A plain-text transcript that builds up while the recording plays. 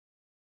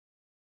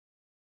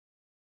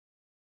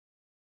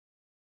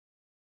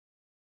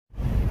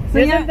So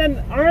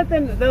aren't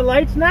the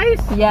lights nice?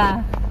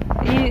 Yeah.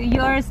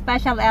 You're a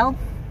special elf?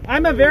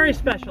 I'm a very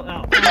special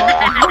elf.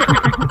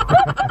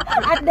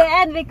 At the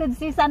end, we could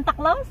see Santa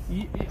Claus?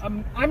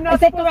 I'm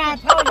not supposed to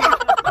tell you.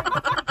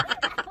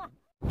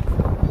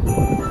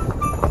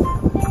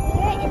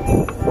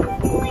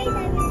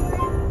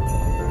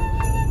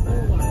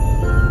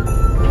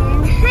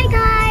 Hi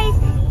guys!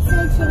 So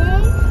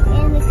today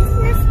in the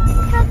Christmas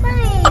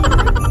cafe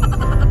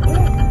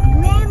with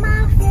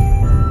Grandma's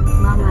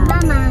Mama.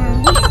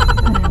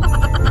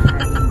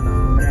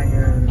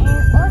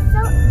 And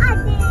also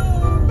Ate.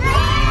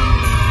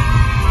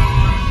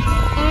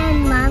 And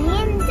Mommy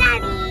and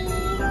Daddy.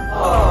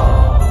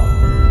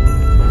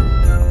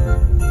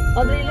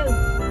 Audrey Lou.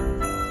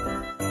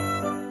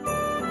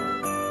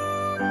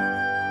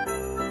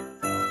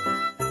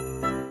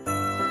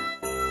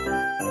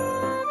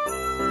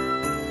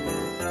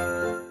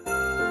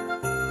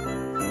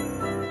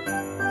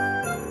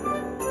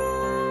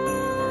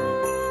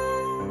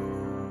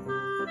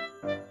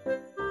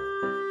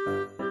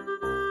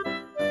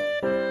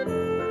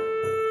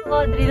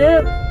 Audrey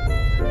Lou.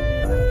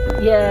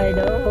 Yeah, I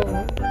know.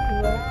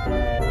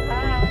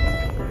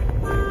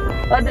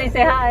 Hi. Audrey,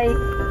 say hi.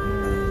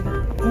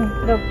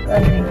 Look,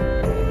 Audrey.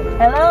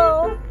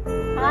 Hello.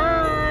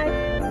 Hi.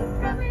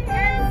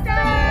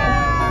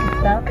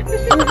 Stop.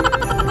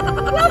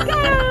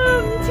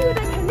 Welcome to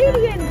the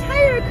Canadian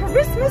Tire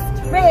Christmas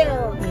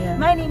Trail. Yeah.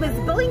 My name is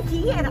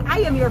Blinky and I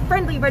am your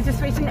friendly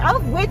registration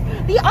elf with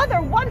the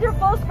other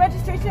wonderful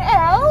registration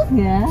elf,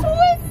 Yeah.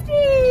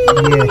 Twisty.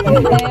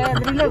 Okay,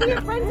 Audrey, look. Do we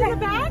have friends in the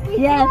back?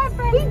 Yes.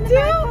 We do?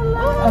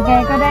 Oh.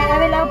 Okay, good.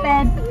 I will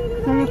open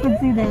so you can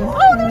see them.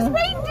 Oh, there's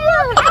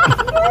reindeer!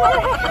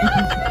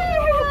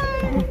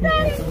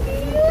 That is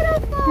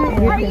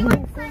beautiful! Are you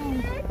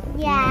excited?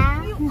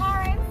 Yeah. You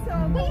are, so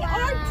we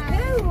are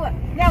too!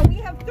 Now, we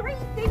have 3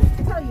 things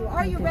to tell you.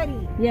 Are you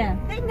ready? Yeah.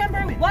 Thing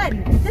number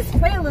 1, this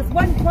trail is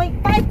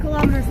 1.5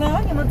 kilometers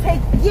long and will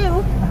take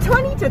you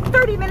 20 to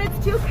 30 minutes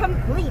to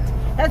complete.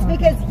 That's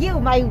because you,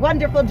 my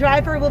wonderful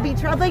driver, will be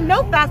traveling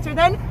no faster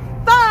than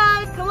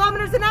 5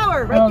 kilometers an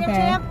hour. Right there,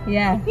 champ?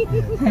 Yeah.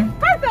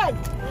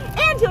 Perfect!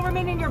 And you'll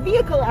remain in your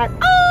vehicle at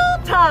all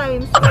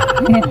times.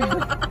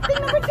 Thing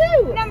number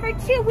 2. Number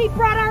 2, we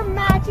brought our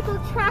magical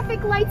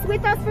traffic lights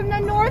with us from the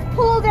North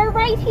Pole. They're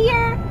right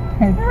here.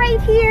 Right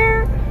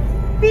here.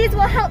 These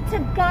will help to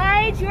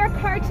guide your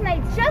car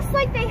tonight, just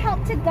like they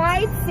help to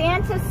guide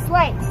Santa's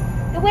sleigh.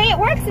 The way it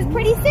works is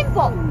pretty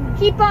simple.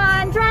 Keep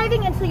on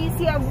driving until you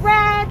see a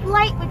red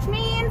light, which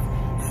means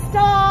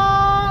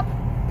stop.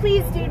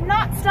 Please do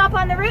not stop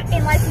on the route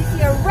unless you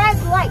see a red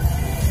light.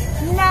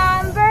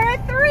 Number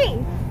 3,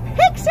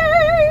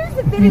 pictures,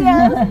 videos. We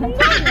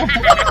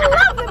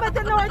love them at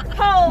the North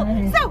Pole.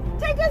 So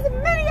take as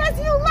many as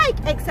you like,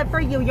 except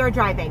for you, you're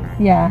driving.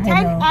 Yeah,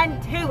 10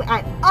 and 2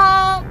 at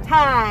all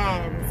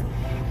times.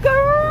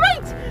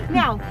 Great!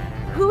 Now,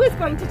 who is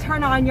going to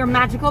turn on your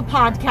magical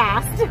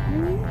podcast?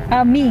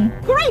 Me.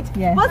 Great!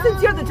 Yeah. Well,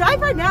 since you're the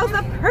driver, now's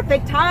the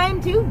perfect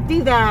time to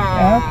do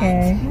that.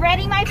 Okay.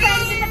 Ready, my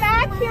friends in the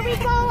back? Here we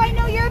go. I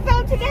know you're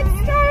about to get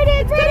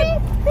started. Ready?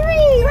 3,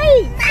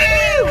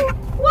 2,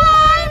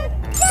 1.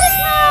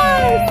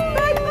 Christmas!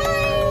 Bye-bye!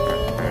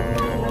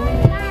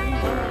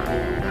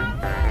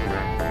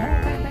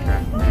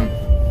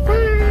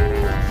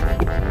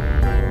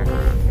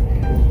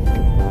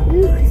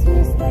 Ooh,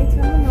 Christmas lights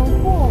on the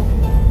North Pole.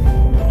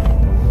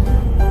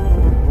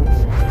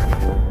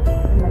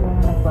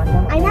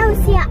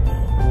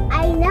 I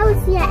now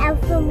see an elf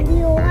from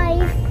real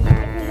life. I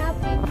cannot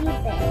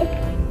believe it.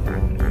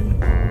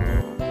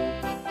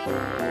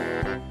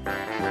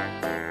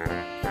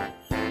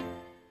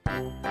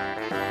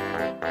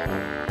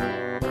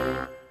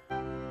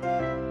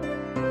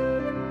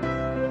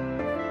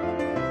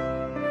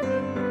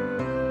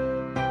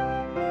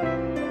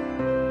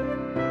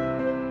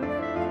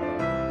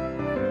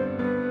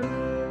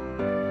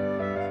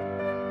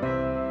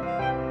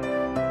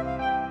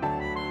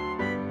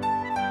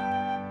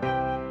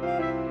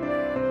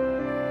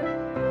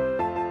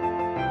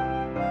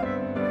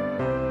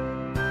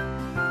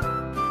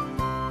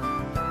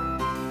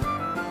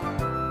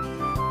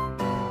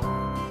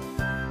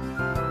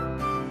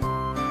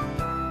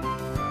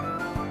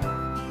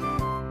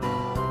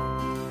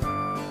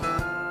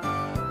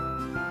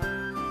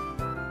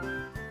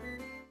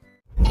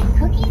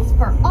 Cookies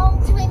for all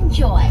to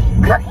enjoy.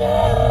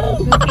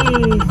 Cookies!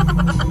 Cookies.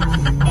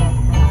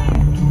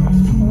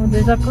 Oh,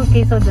 there's a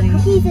cookies, Audrey.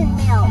 Cookies and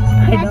milk.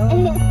 I know.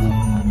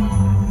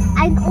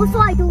 And also,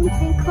 I don't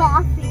drink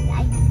coffee.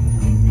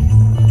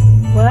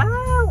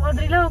 Wow,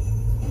 Audrey, look.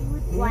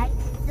 What?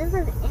 This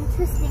is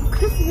interesting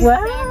Christmas.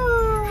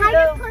 Wow. How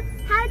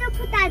to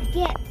put that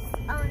gift?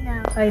 Oh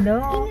no. I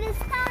know. You need to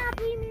stop.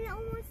 You need to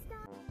almost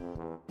stop.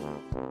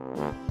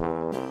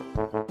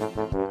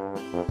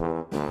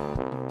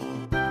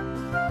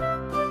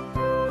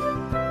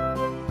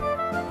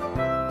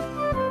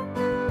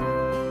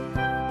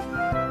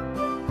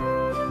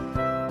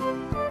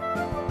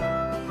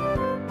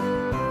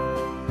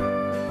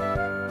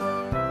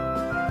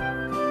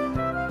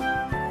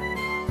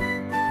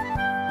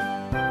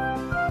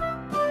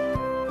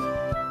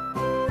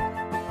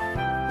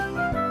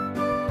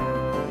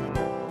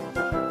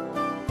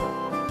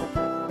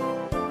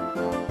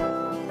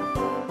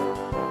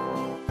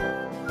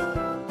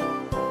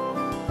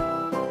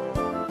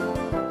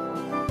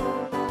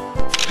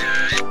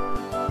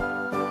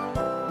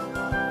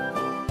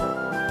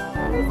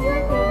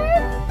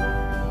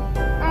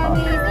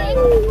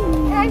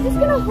 just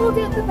gonna hold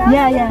it at the back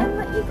Yeah, yeah. and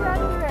let you grab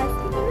the rest.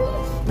 Can you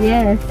reach?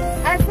 Yes.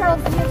 As well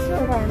as your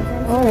short arms.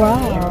 Oh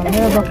wow, we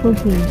have a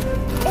cookie.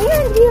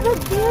 And we have a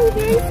very,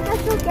 very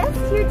special guest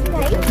here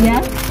tonight.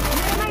 Yeah?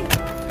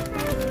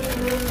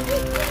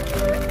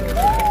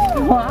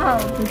 Oh, Wow,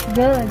 it's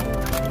good.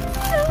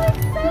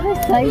 so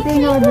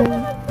Exciting, Audrey.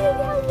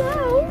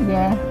 Hello.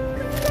 Yeah.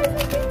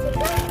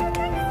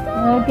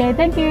 Okay,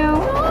 thank you.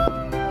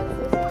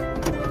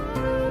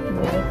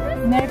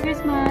 Merry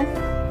Christmas.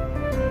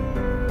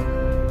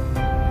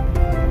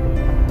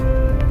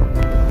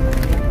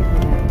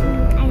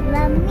 I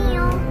love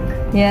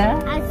milk.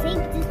 Yeah? I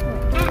saved this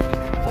one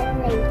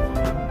and later.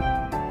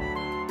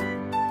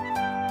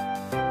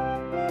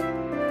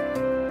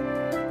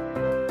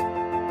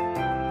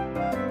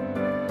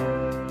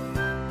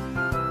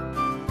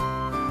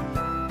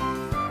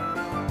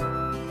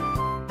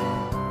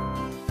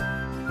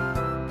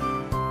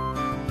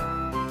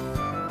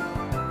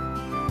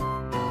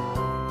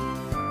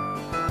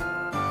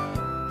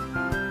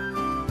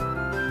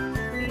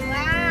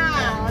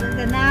 Wow, it's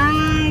a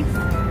nice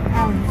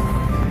house.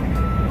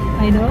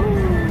 I know.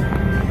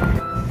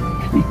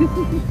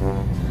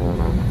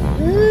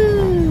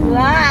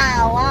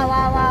 Wow, wow,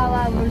 wow, wow,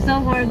 wow. So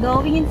we're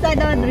going inside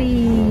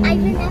Audrey. I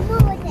remember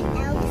what the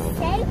elves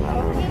say.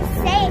 They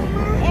say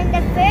in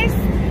the first,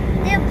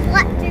 their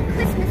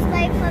Christmas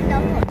light from the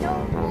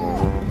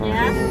whole.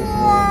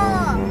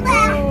 Yeah?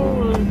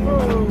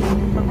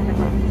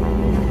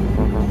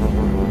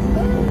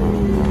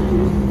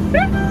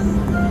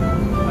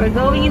 We're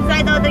going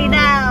inside Audrey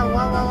now.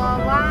 Wow, wow,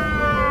 wow,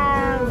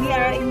 wow. We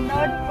are in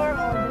North for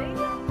Audrey.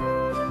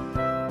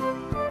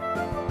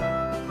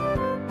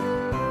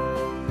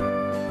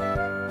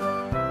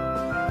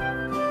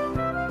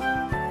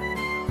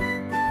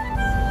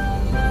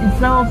 It's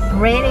so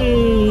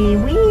pretty.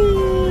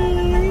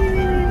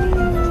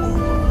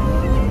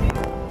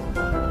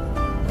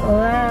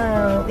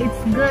 Wow,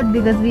 it's good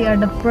because we are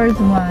the first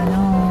one.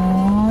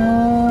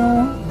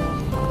 Oh.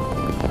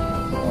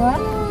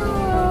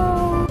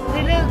 Wow.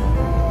 Audrey, look.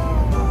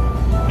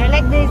 I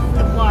like this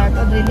part.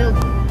 Audrey, look.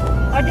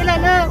 Audrey,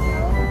 look.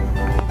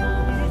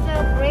 This is so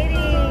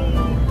pretty.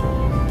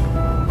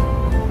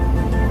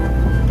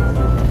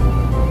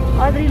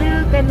 Audrey,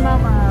 look and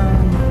Mama.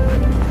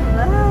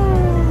 Wow.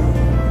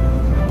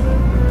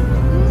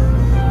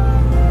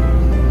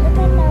 Look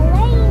at the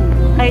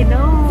lady. I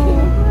know.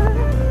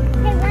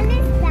 Hey, when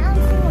it's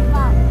bouncing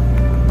about,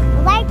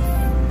 like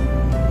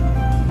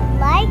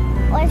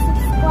or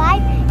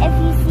subscribe if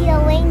you see a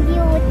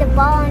reindeer with the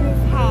ball on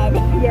his head.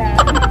 Yeah.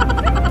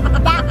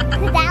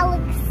 that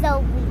looks so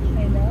weird.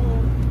 I know.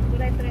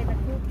 Should I try the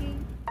cookie?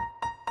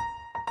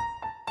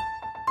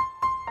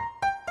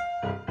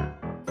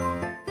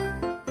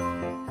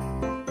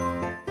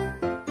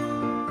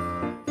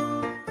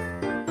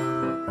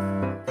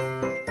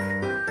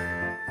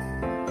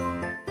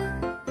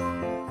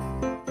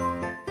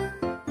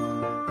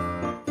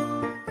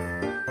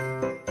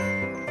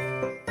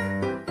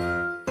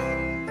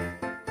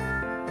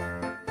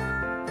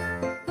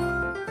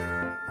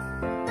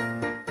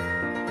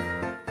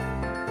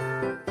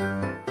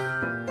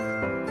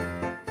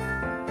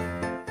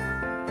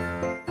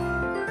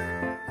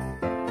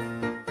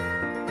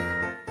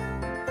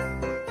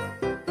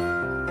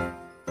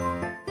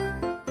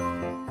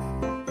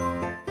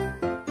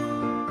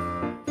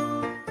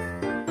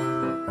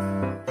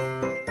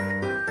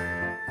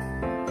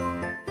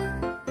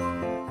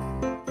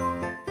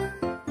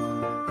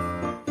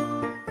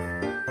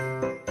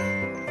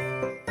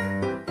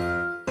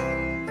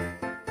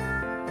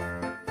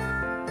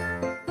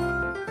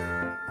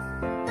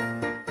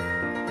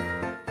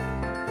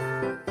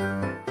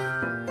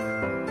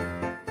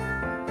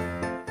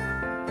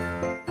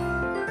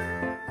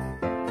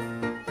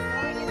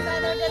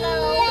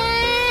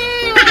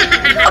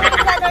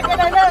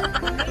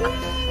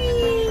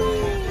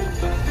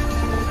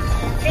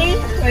 See?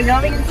 We're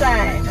going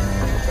inside.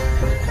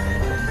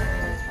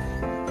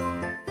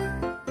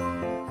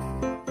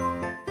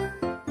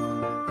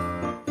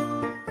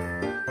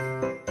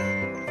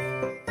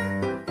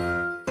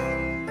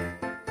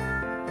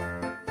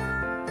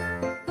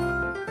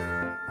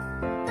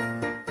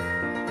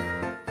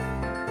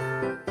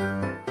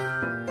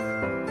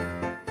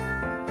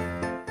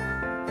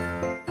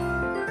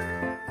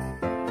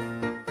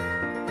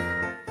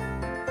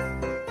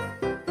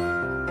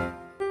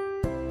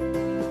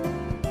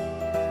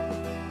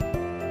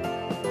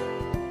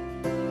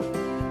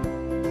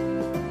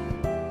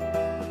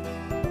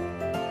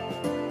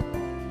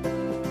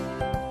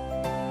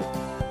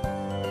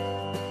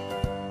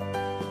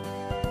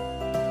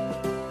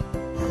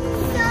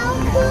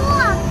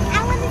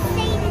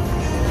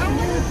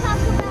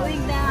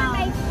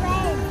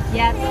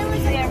 Yeah, It was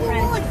to a your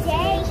cool friends.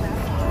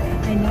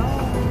 day. I know.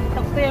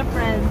 Talk to your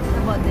friends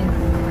about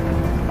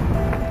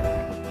this.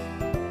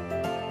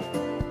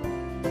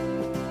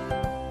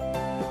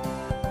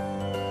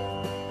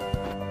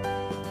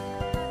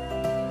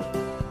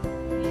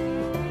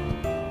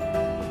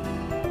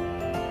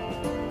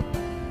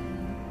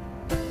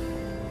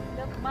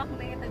 Look back,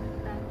 nakita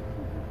dito.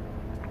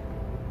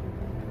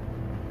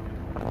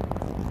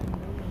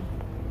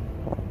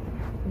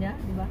 Yeah,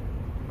 di ba?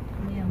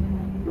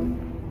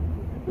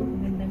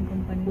 Magandang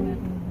company nga.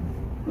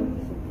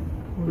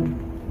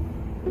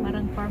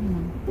 Parang farm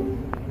na.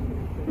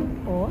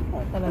 Oh,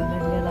 talaga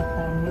nila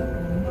kami.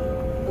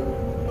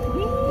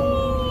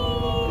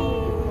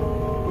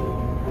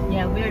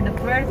 Yeah, we're the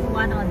first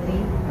one on the.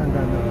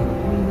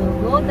 We will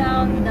go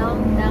down, down,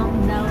 down,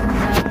 down,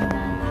 down,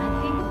 down. I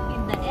think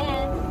in the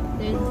end,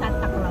 there's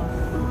Santa Claus.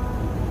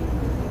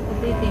 What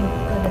do you think,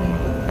 Audrey?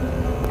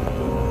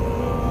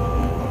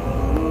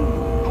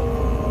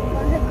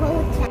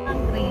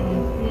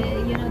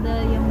 You know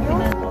yung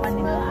pinasukan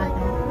nila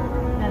ate,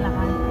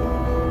 lalakan.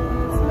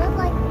 Smells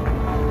like.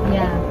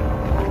 Yeah.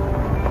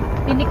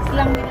 Phoenix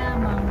lang nila,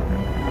 ma'am.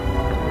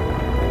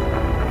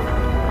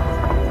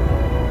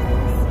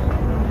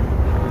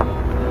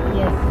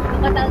 Yes.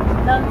 Look at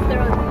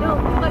downstairs.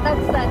 Look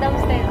at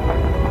downstairs.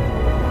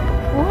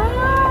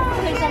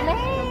 Wow! There's a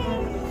lake.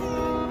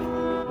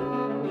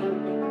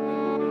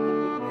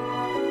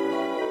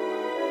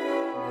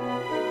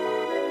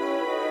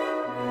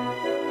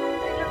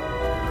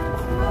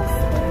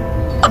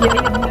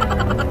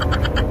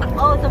 Yeah.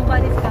 Oh,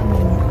 somebody's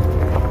coming.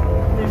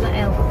 There's an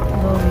elf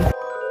going.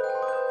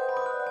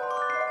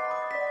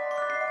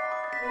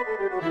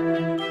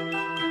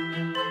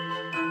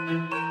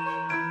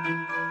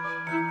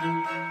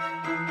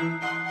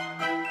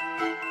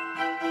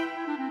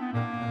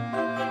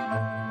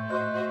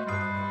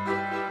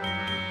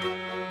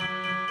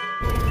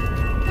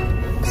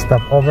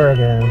 Step over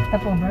again.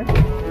 Step over.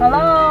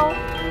 Hello.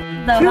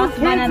 The Two husband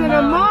kids and and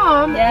a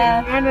mom.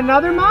 Yeah. And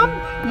another mom?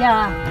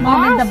 Yeah.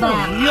 Mom in the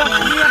back. You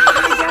have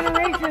 3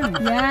 generations.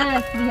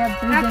 Yes, we have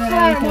 3 Excellent.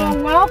 generations.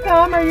 Well,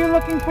 welcome. Are you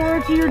looking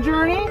forward to your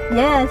journey?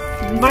 Yes.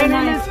 My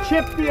name is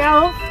Chip the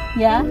Elf.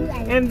 Yeah.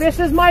 And this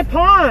is my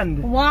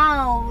pond.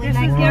 Wow. This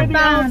Like is your where the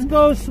elves pond.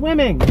 go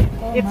swimming.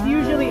 Oh, It's my.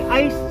 usually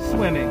ice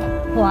swimming.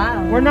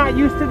 Wow. We're not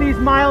used to these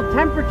mild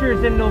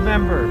temperatures in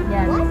November.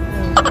 Yes.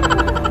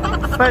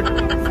 But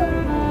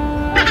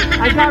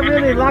I got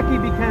really lucky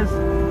because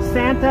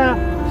Santa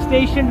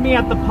stationed me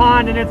at the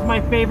pond and it's my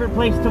favorite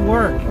place to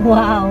work.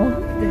 Wow.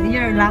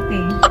 You're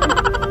lucky.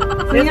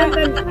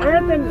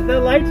 Aren't the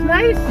lights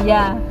nice?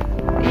 Yeah.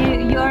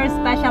 You're a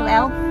special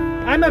elf.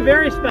 I'm a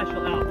very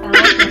special elf.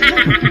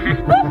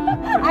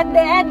 At the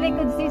end, we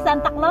could see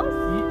Santa Claus.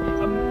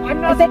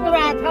 I'm not Is it supposed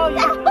red? to tell you.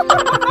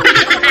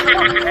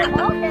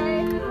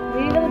 Okay.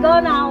 We will go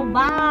now.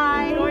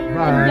 Bye.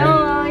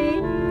 Enjoy.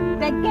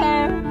 Take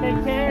care. Take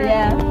care.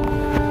 Yeah.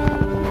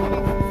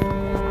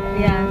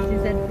 Yeah, she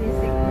said please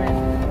secret.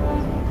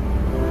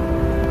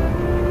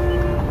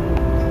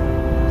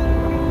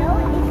 No,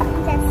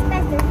 it's a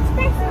special.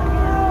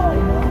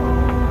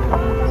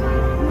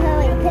 No,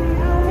 it could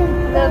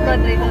Look,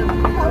 Audrey, look.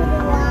 hold the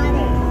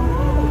water.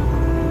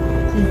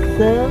 She's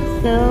so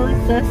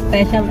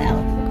special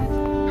elf.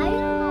 I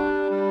don't know.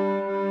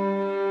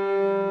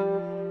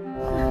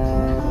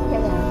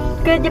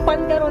 Kaya Japan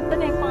ka ron, ito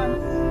na yung pan.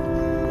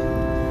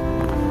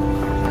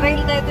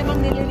 Trail na ito yung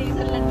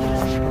nililisan lang nila.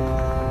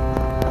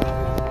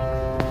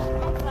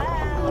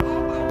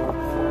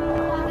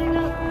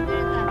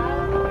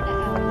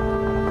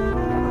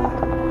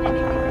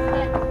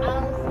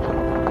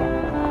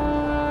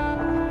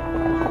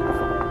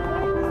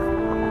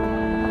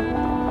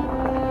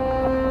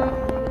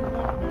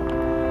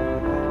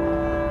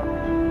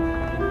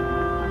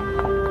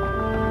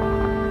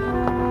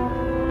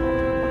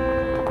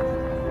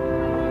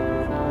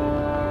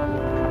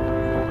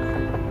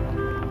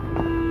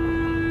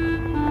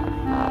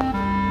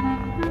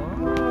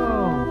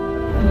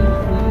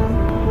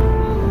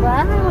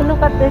 Wow,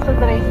 look at this,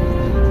 Audrey.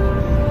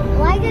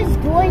 Why there's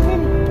doors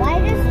in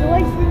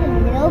the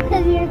middle?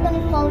 Because you're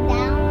gonna fall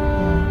down.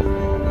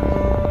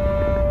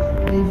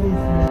 This is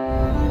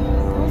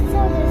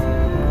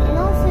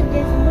Also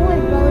there's more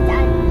roads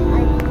on each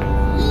one.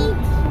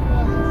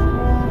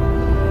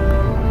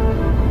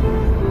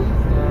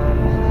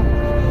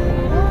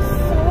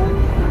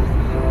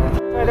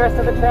 Enjoy the rest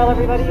of the trail,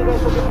 everybody. You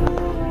guys will be.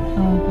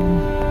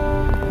 okay.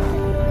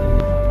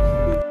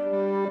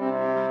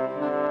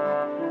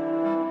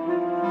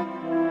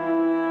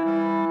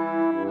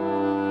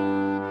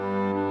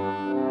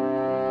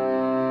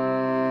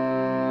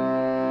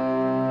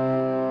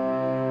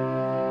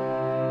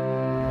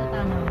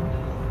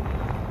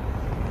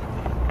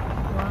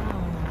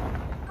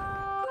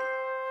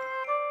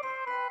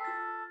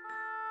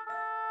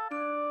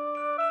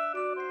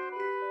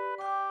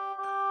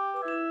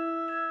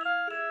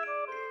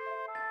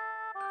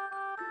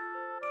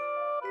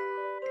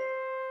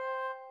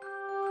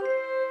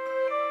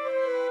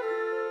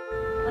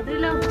 Audrey,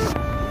 look.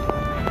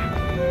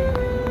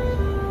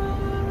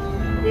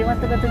 Do you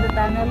want to go to the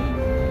tunnel?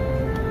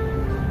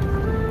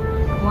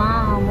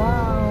 Wow,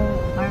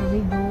 wow. Are we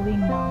going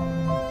down?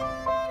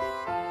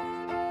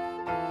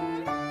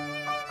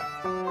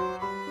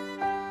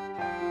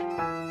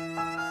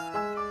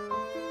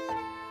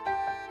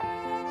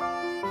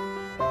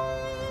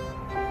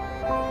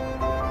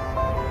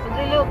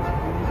 Audrey, look.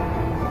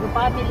 The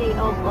family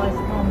of a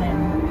snowman.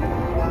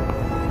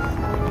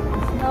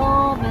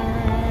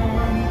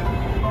 Snowman.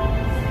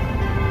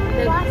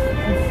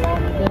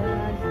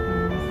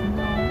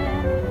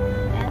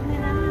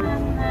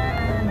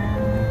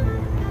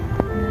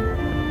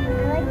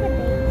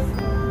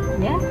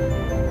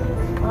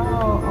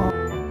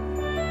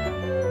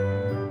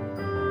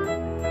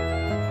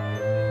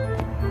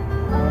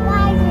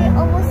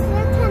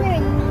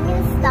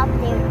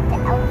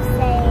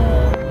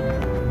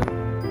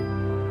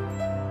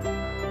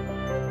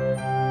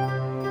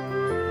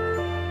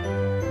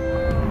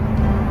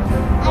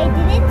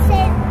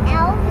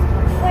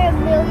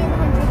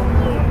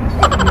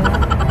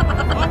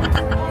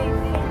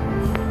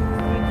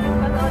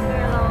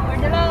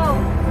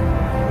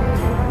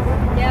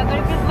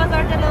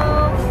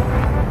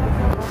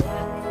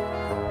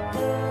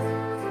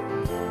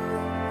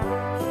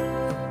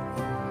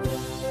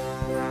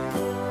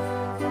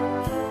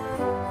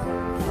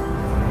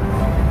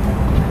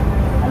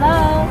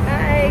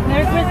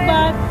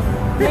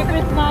 Merry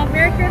Christmas.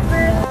 Merry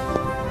Christmas.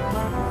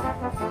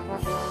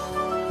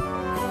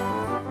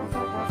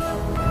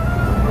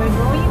 We're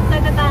going to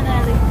the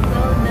tunnel. It's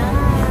so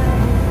nice.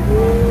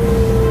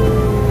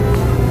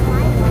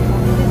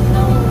 There's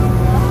snow.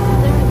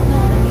 There's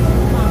snow.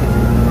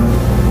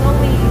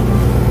 Snowing.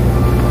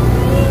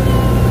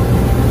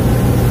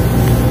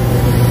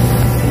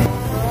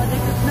 Oh,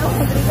 there's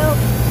snow.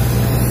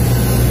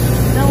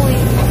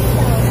 Snowing.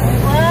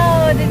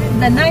 Wow, this is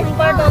the nice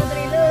part of the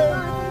look.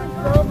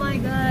 Oh my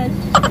gosh.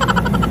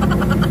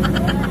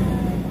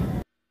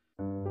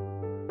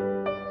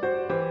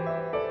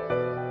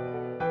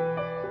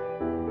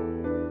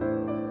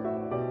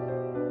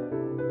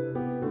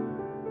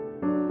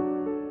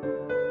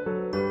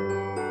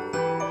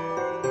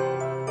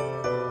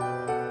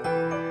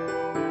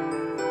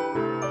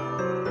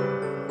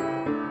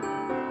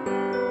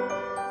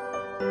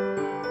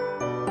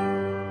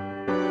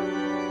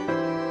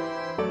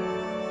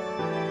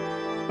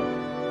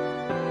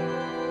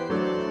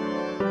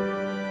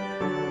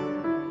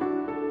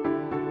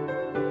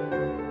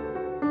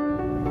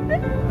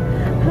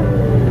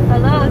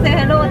 Hello, say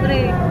hello,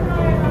 Audrey.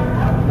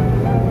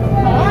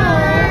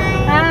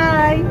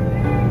 Hi.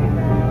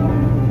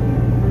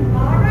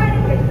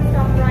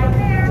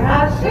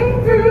 Dashing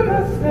through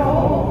the snow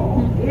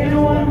in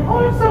one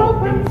horse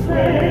open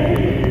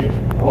sleigh.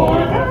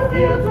 O'er the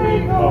fields we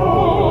go,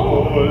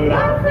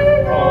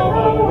 laughing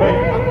all the way.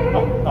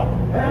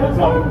 Bells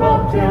on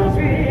bobtails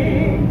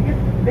ring,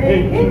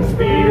 making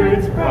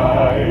spirits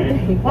bright.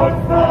 What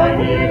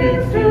fun it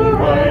is to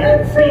ride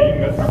and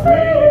sing a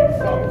sleighing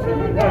song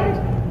tonight.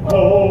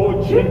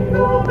 Oh,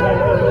 jingle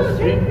bells,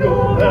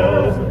 jingle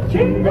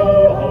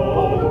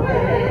all the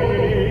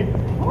way.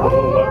 Oh,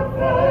 what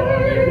fun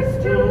it is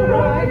to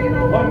ride in a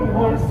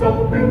one-horse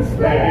open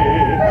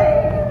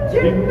sleigh.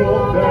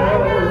 Jingle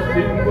bells,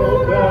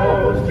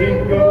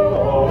 jingle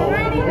all the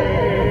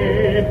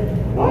way.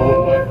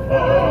 Oh, what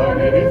fun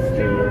it is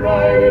to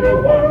ride in a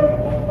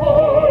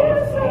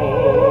one-horse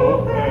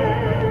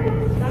open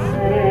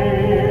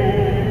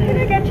sleigh.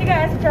 Gonna get you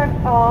guys to drive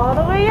all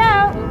the way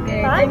out.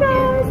 Okay, Bye, thank you.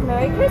 guys.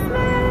 Merry Christmas.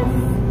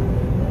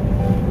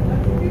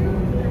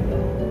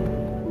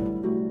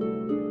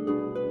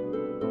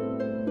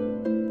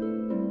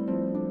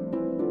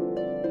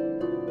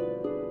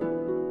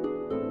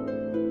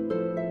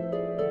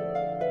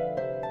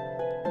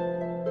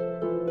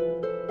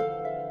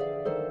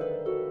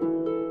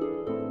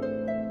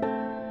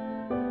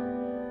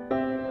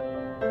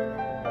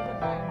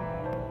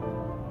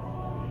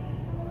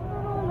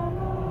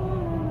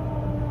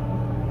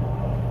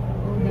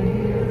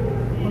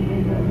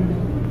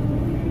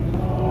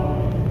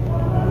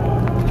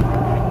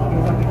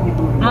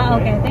 Ah,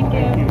 okay, thank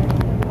you.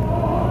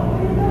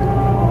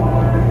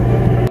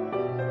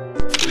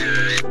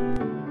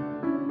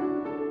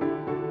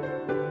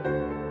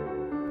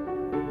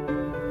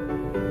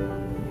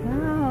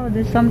 Wow,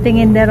 there's something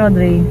in there,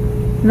 Audrey.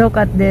 Look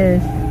at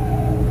this.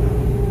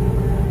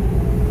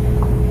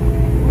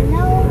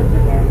 Hello,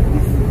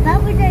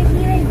 bubbles are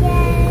here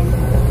again.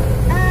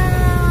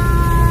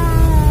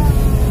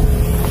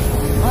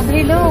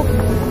 Audrey, look.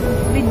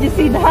 Did you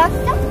see that?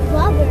 Stop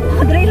bubbles.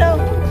 Audrey,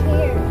 look.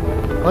 Here.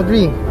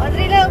 Audrey,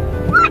 Audrey, look.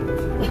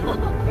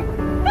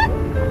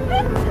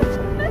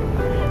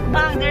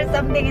 Bang, there's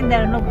something in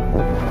there. Look.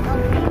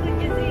 What did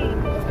you see?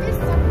 Is this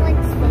someone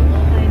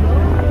singing? I know.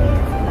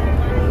 Someone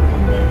is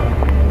in there.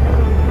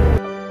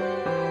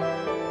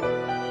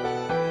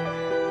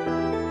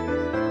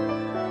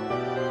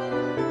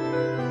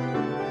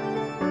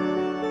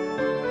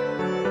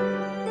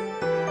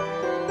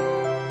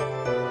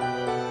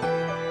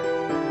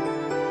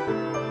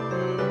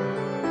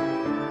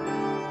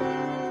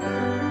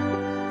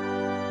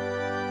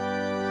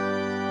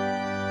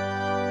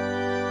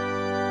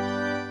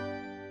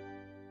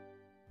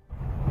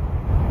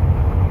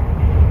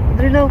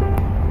 Audrey, look.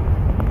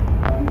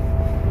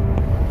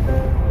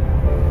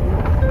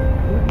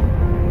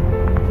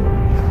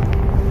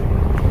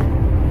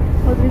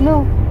 Audrey,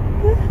 look.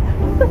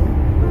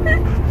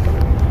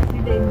 Si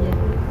Daniel.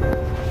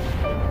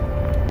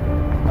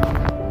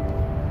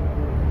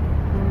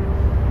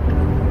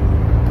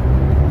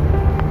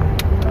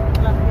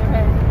 Clap your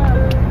hands, clap.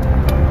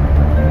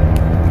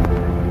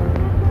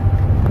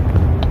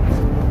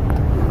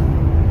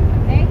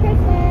 Merry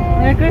Christmas.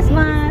 Merry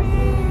Christmas.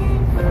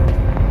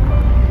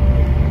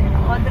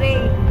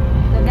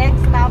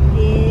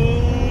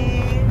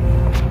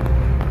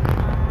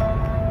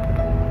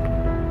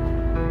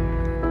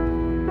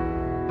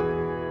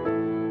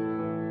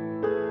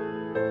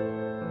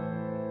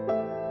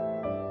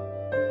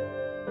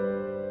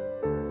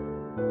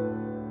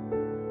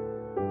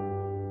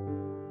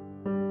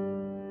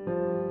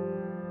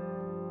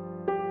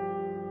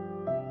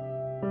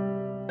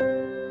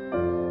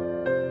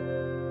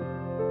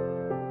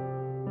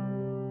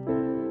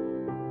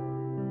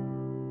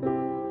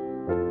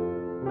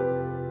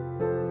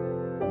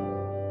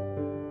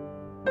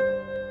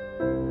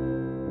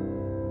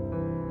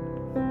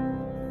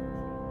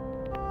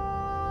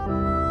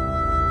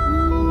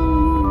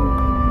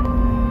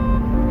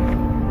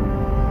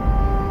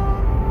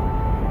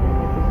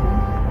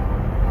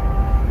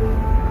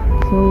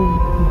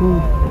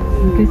 good.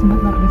 Christmas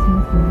na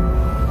Christmas na.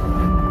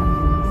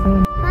 So,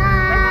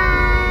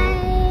 Bye.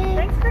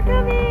 Thanks for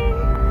coming.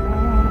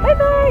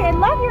 Bye-bye. I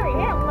love your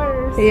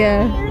antlers.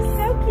 yeah. You're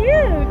so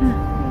cute.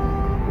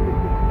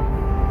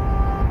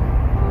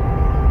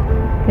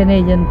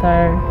 Canadian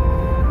Tire.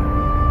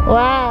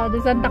 Wow, the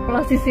Santa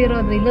Claus is here,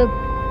 Audrey. Look.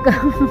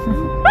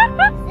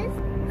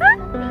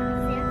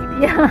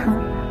 Yeah.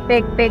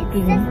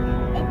 Picking.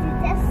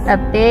 A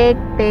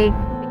pick.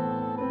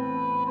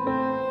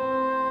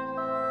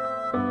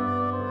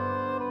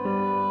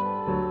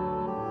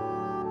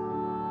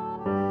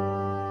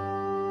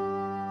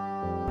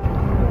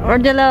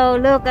 Orgelo,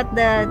 look at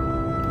that.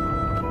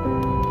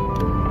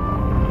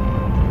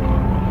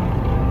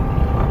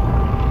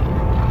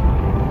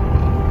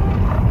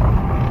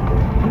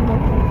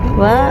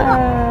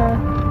 Wow.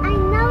 I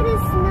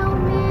noticed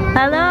snowman.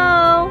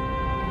 Hello.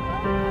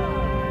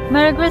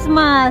 Merry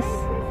Christmas.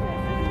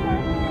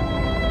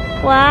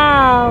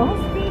 Wow.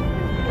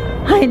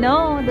 I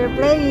know, they're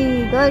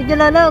playing.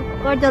 Orgelo, look.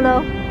 Orgelo.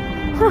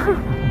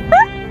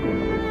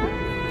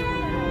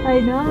 I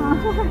know.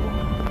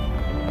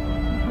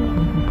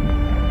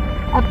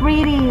 A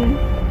pretty.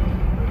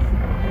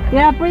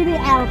 You're a pretty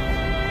elf.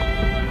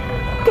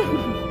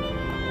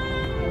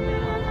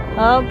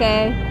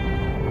 Okay.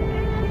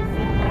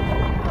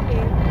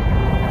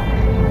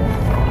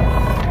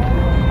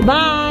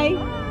 Bye.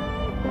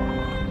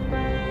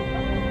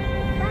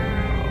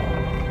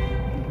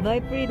 Bye,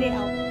 pretty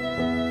elf.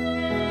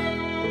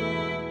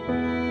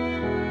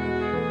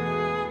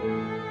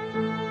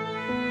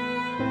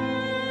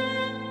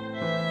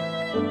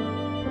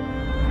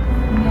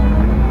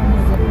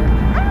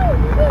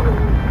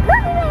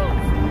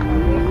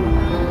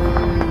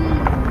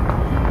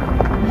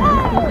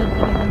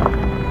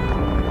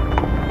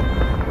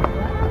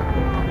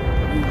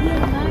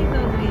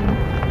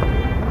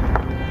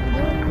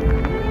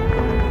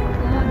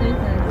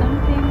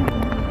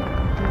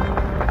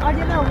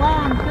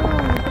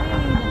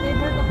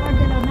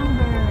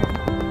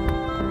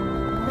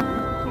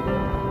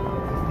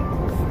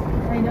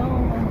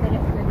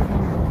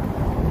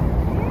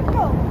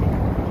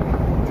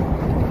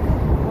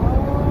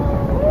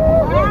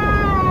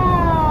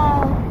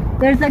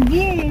 There's a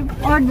gift,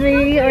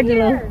 Audrey.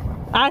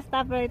 Ah,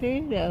 stop right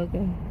here. Yeah,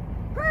 okay.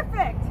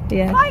 Perfect.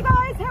 Yeah. Hi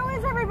guys, how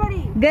is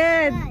everybody?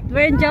 Good.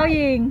 We're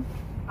enjoying.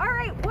 All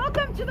right,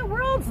 welcome to the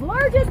world's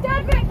largest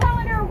advent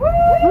calendar. Woo!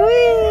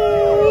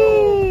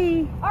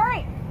 Whee! All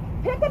right,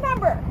 pick a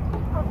number.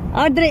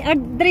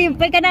 Audrey,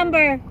 pick a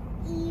number.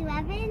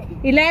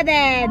 11.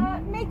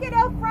 11. Make it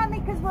elf friendly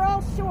because we're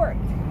all short.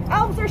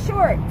 Elves are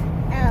short.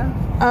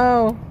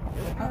 Oh.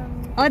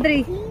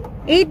 Audrey.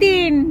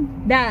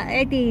 18.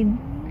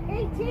 18.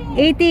 18.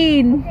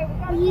 18. Okay, we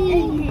got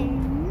 18.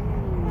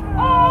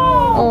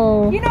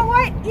 Oh, you know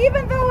what?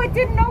 Even though it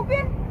didn't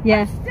open,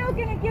 Yeah. I'm still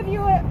gonna give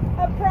you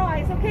a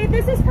prize. Okay,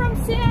 this is from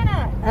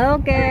Santa.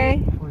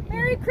 Okay.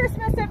 Merry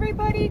Christmas,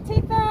 everybody.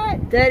 Take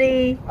that.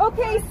 Daddy.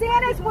 Okay,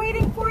 Santa's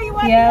waiting for you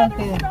at Yeah, the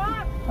other okay.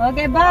 stop.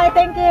 Okay, bye.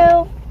 Thank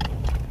you.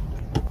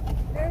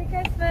 Merry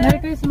Christmas. Merry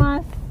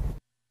Christmas.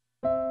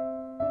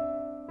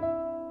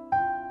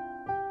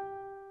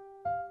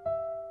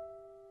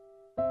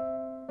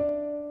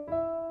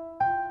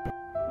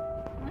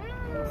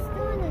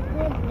 Still in a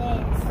good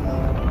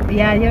list.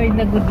 Yeah, you're in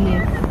the good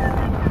list.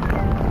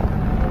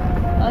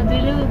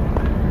 Audrey, look.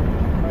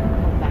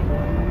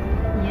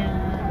 Yeah.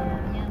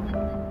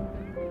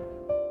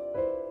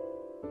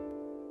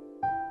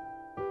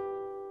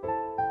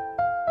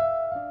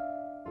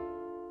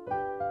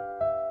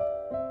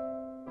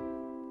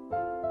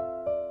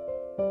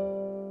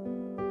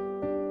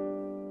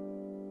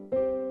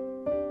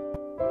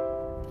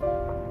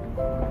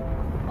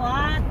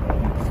 What?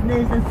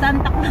 There's a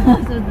Santa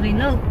Claus, Audrey,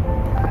 look.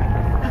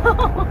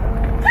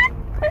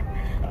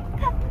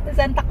 The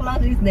Santa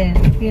Claus is there.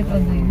 Here,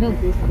 Audrey, look.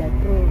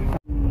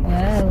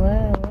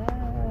 Wow.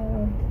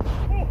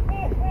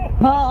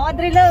 Oh,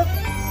 Audrey, look.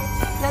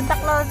 Santa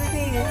Claus is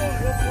here.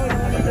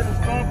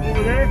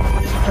 Over there.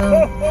 Oh.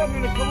 I'm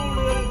gonna come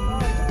over there.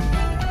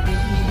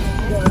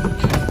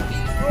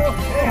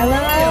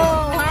 Hello.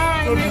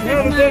 Hi. So did you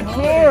have a Merry good Christmas.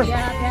 tour?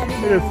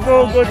 Yeah, It is so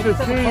good to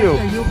see you.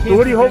 So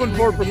what are you hoping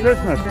for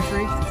Christmas?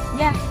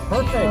 yeah.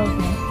 Perfect. Okay.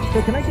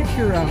 So can I get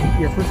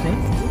your first name?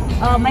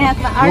 Oh, my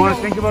husband, You want Arnold.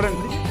 to think about it?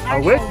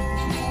 Which?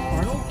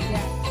 Arnold?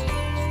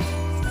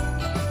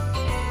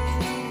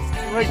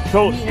 Right,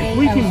 so if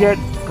we can get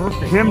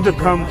Perfect. him to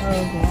come,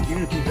 Okay.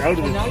 even if he's out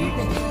of his Now you seat,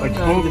 can like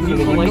close to the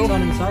the lights on window.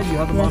 inside. You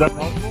have them on. Is that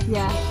Great. possible?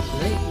 Yeah.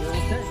 You're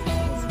all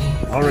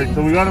set. All right,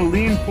 so we got to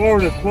lean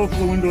forward as close to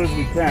the window as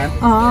we can,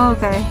 Oh,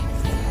 okay.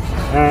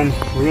 and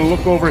we're gonna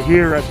look over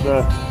here at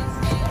the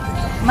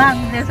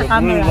Ma'am, there's a blue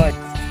camera. light.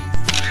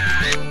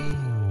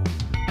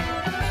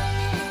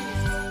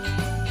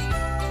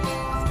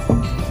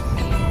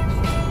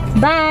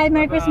 Bye.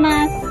 Merry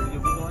Christmas. You'll be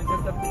going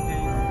just up to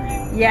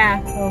the street.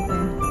 Yeah.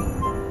 Okay.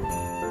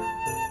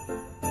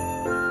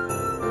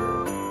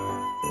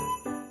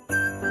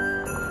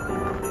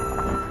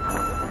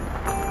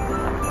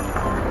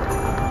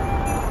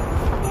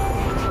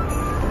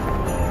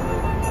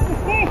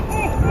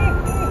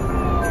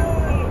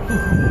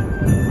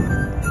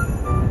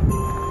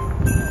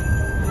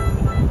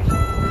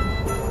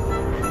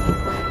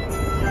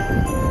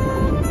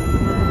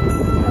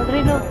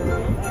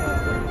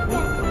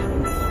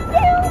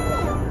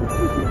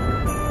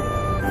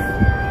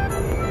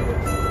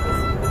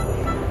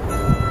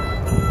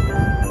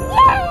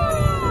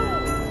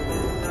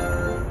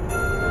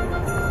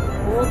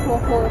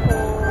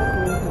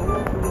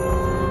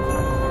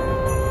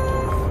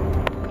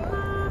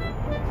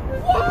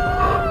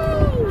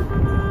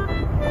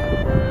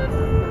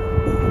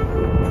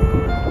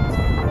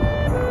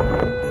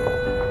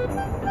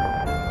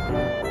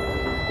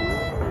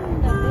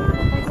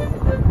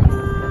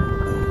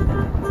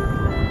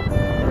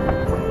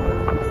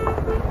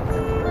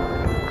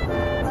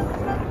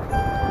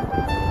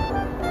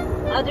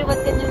 Audrey,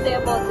 what can you say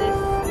about this?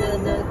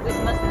 The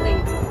Christmas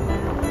tree.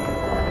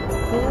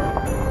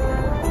 Cool.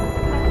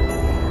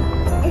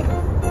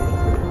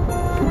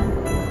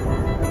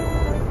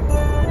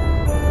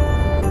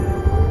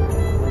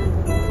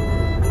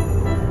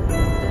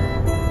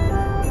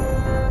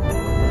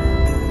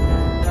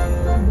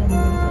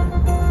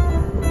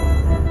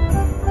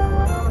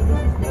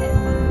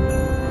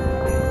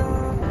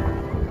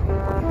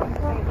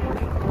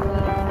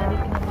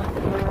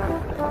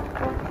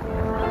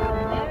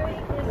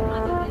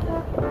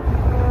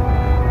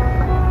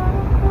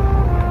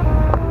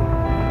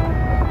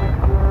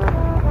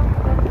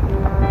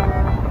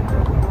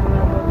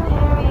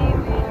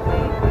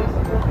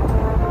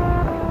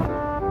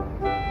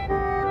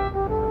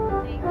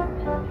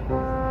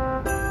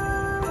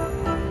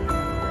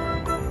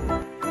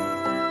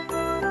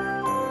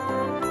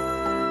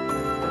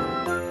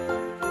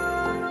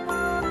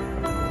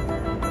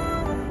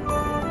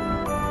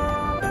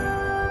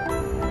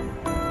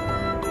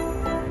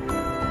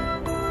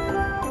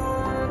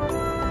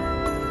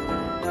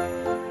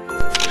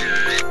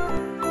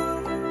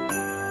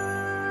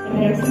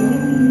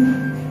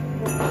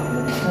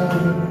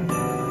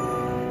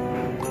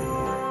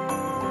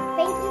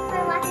 Thank you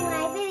for watching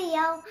my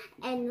video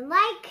and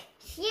like,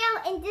 share,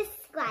 and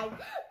subscribe.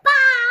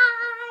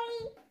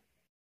 Bye!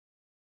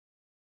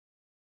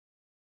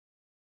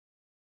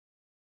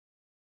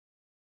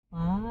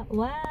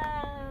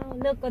 Wow!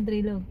 Look,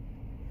 Audrey, look.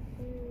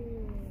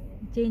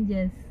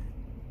 Changes.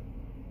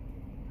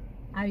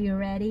 Are you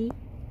ready?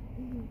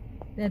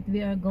 That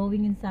we are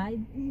going inside?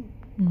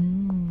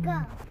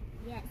 Go.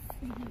 Yes.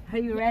 Are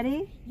you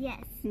ready?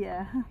 Yes.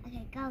 Yeah.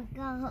 Okay, go,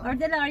 go.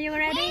 Ordela, are you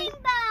ready?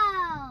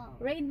 Rainbow!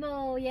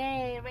 Rainbow!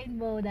 Yay!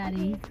 Rainbow, Daddy.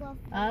 Okay, let's go.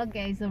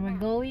 Okay, so we're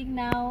going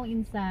now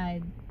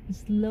inside.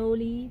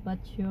 Slowly but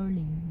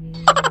surely. Yay.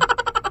 We're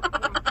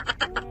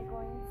gonna go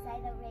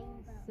inside the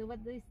rainbow. So what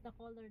is the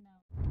color now?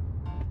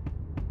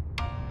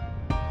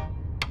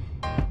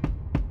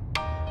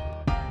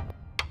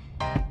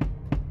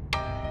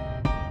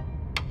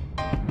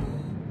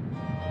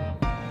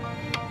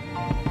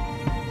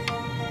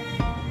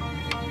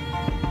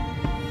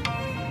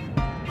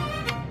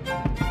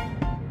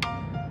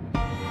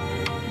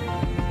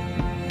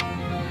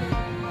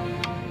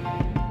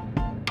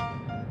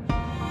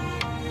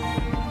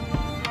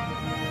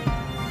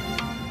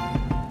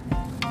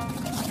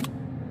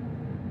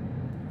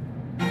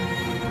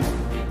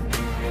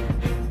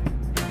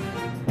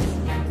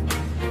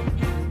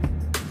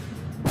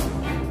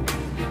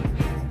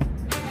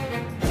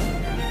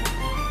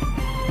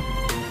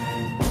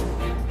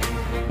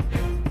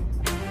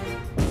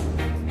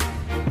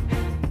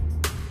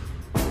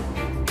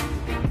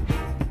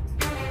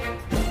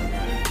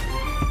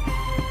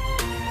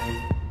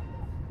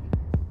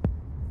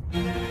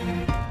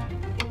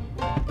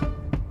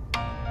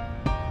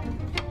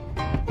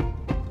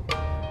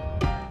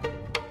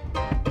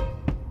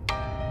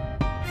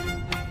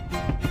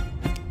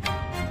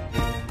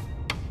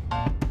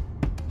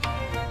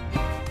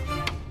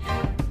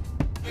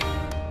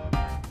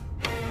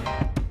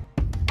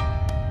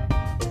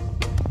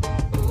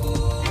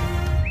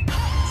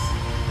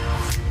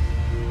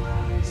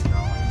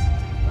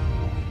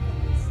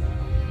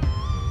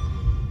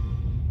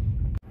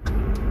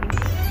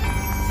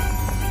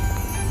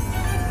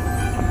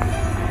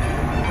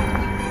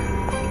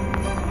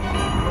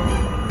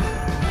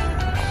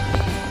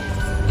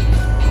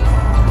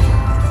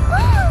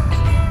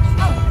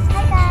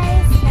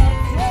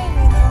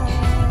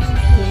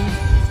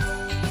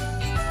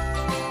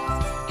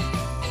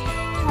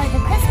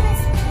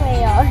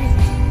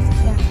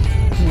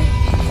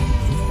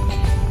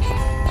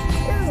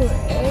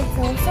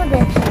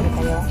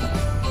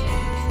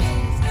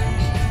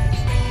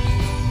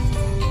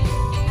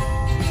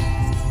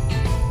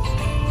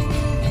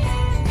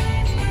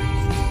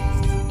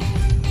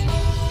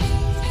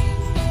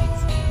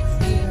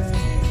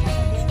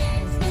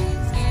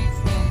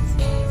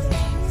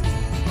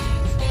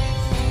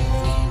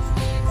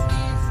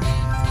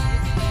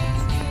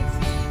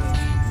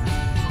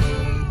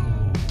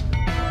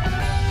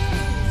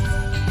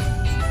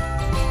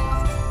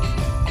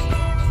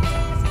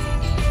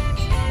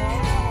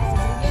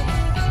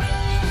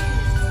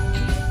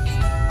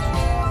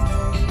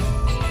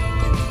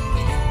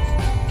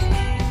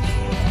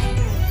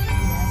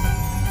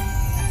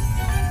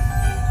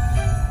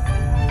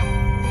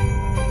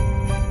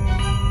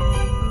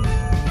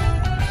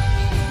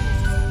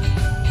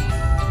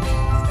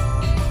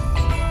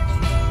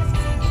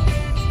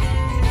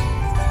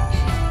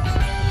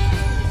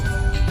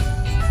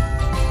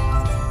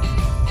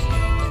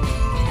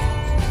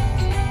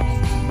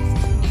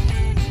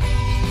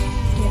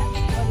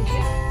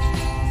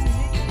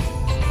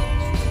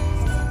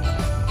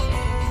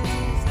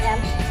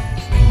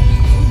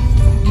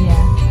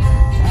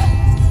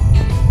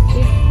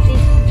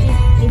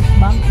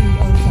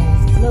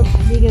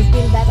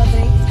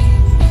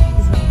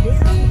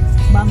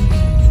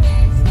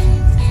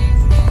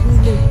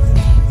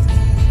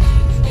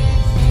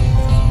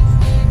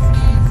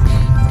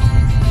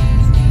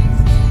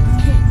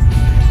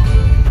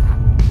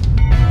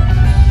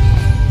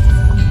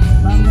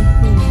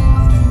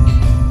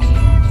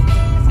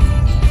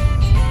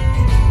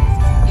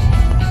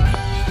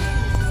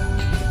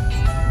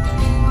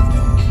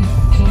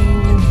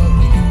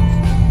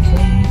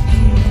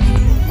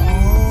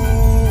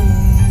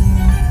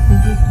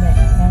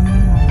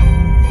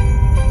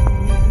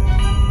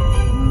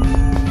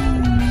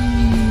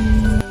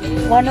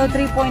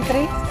 103.3?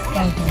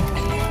 Okay.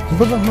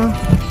 Baba, ma.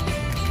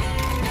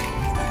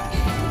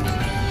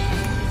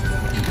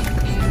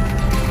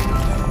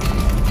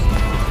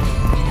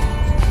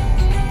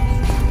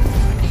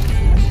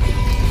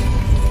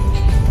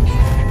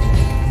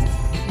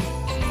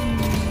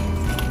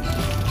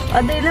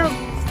 Audrey, look.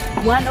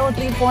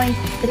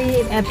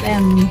 103.3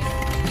 FM.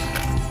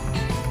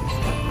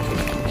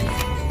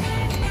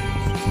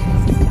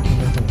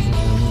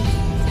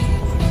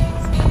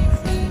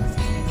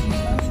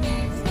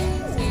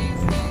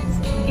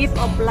 Gift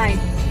of life.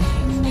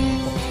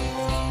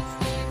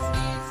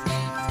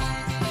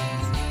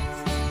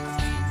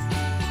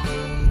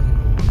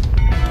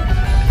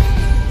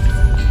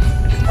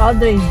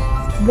 Audrey,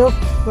 look,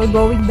 we're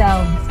going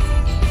down.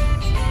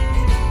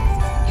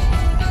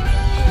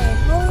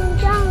 Going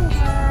down,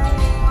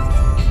 guys.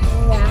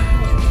 Yeah.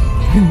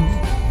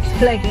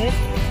 Like it?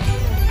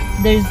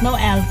 There's no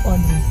elf,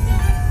 Audrey.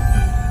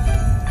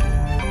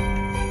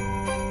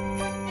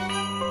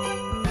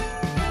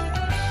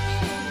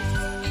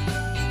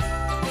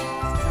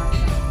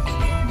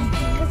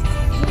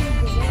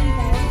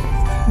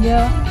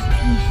 Yeah.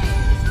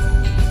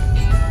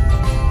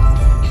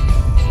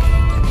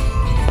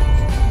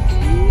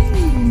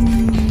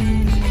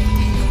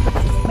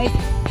 May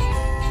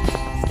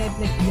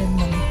tablet dyan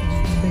lang.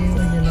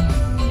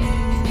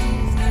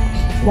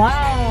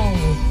 Wow!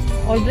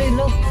 Audrey,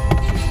 look.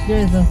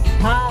 There's a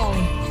house.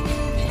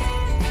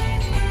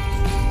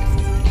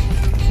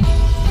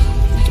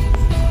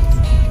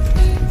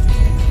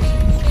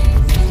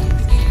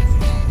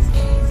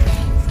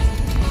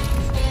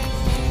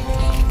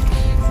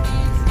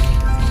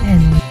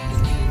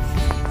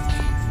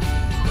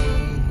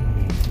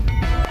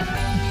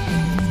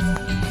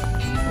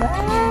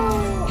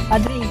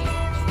 Audrey,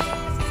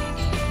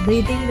 do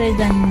you think there's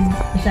a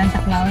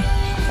Santa Claus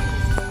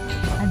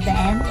at the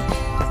end?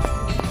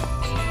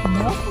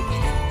 No?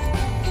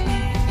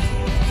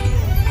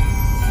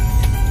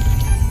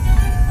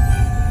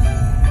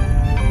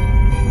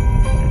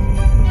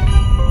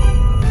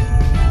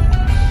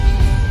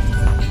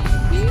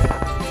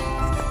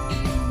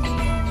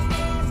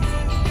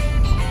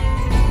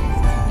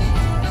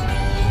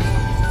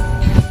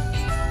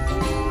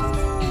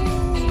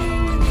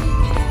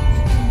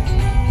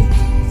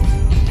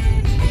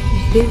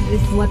 This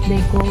is what they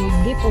call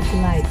gift of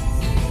life.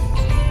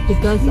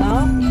 Because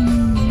of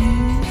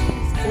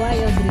why,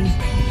 Audrey?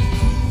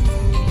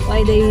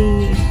 Why they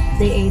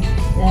ate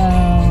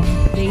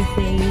they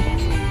say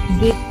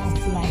gift of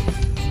life.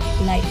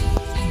 Life.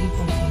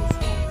 Gift of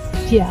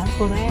life. Yeah,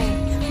 correct.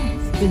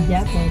 Good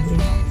job,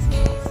 Audrey.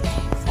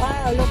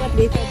 Wow, look at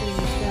this, Audrey.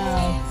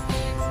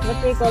 What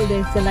do you call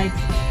this? Like,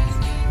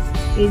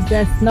 is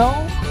the snow?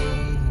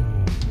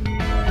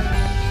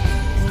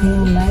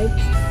 Snow light.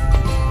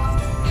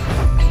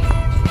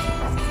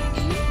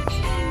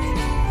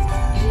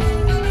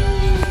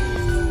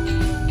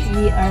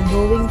 We are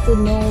going to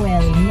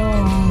Noel.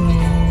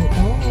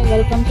 Oh,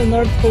 welcome to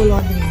North Pole,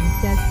 Audrey.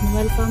 Just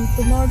welcome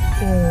to North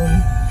Pole.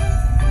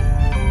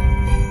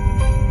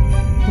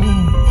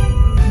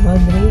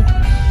 Audrey.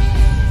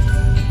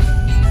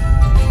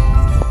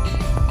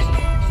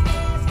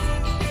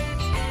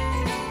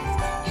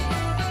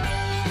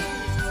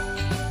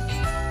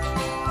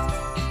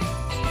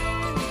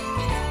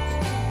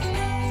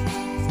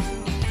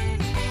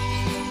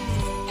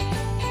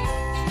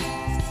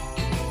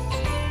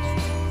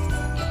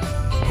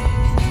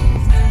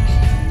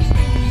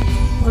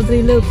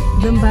 Audrey, look,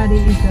 somebody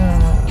is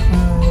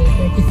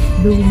that is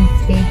doing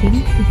skating.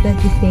 Is that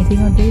the skating,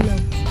 Audrey?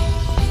 Look.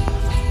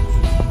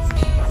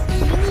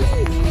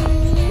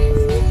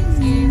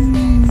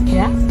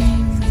 Yeah?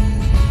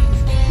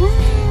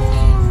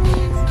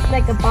 It's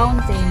like a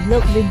fountain.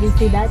 Look, did you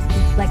see that?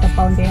 It's like a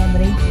fountain,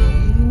 Audrey.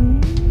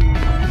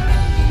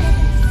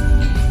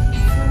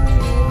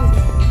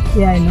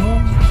 Yeah, I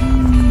know.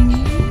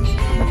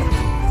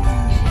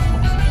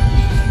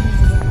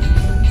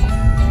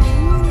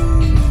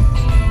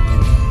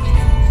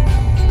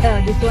 Oh,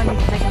 this one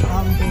is like a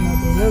fountain,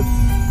 Audrey. Look.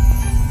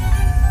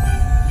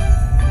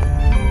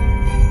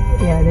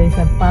 Yeah, there's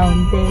a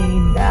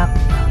fountain, duck,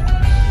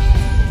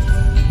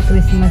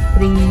 Christmas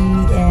tree,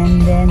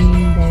 and then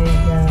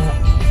there's a...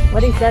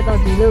 What is that,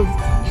 Audrey? Look.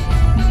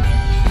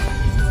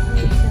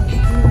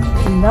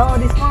 No,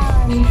 this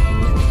one.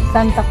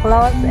 Santa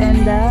Claus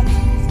and the...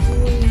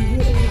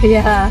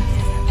 Yeah.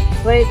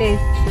 Where it is?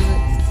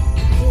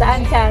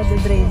 Saan siya,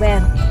 Audrey?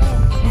 Where?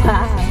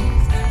 Wow.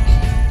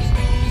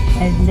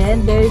 And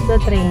then there's a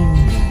train.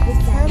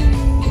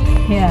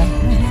 Yeah.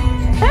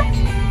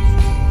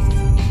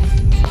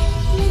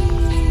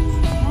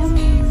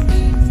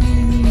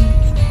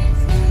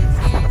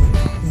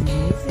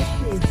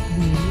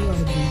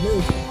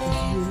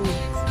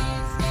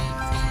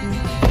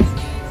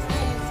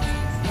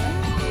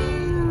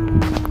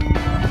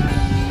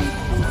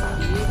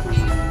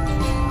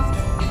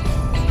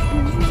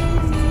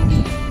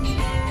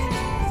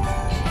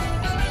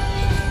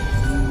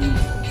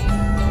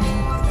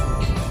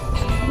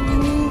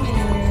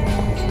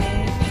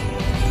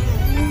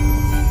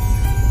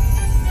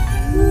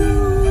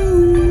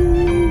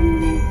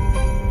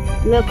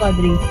 Look,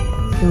 Audrey.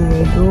 So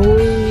we're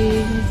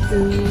going to...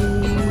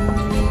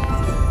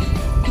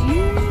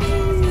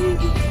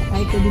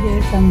 I could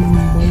hear some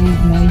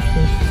bird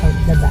noises of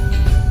the back.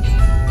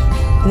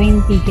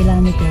 20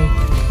 kilometers.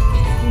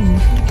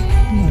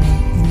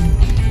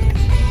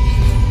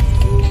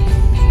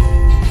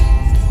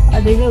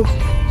 Audrey, look.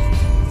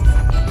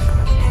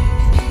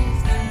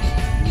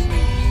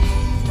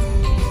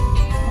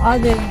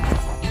 Audrey.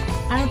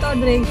 Ano to,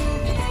 Audrey?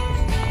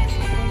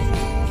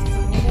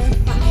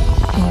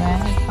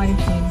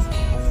 Python.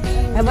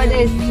 What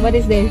is this? What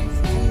is this?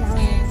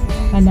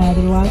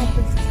 Another one?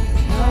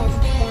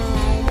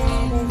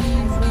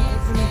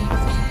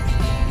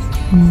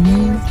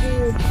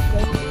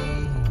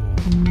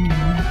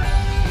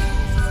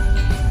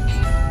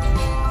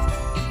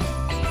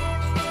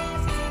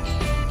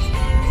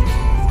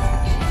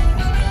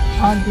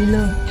 Audrey,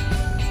 look.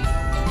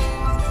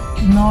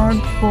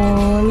 North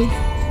Pole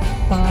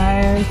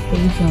Fire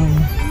Station.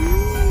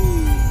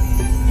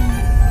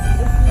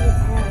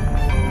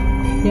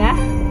 Yeah?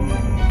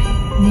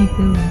 Me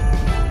too.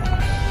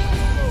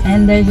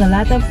 And there's a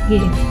lot of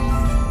gifts.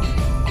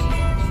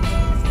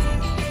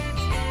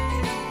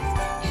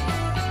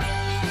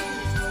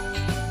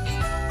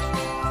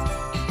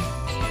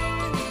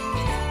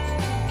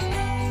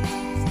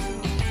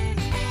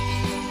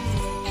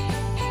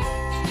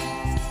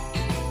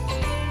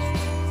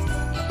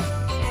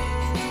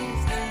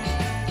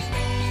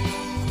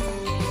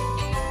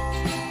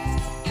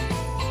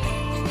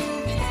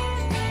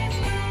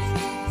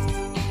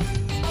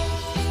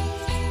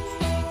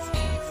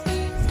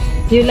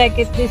 Do you like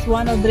it, this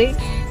one, Audrey?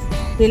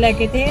 Do you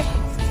like it here?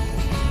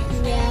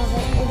 Yeah,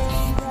 but it's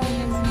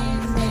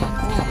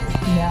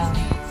Yeah.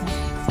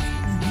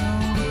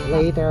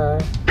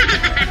 Later.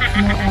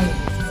 No,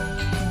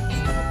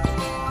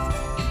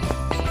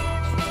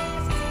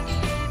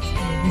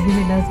 did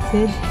you that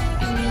kid?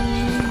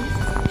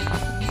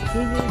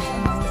 This is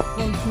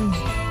for kids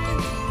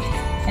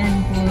and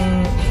for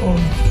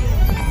old.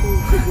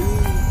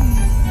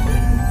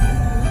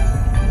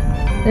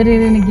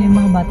 Naririnig niyo yung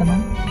mga bata mo?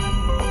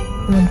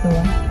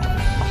 Tuwan-tuwa.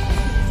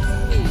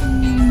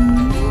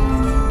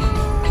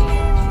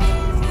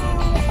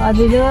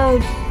 Look,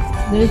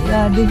 there's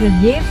this a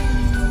jeep.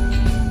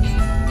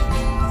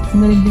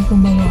 Maligdig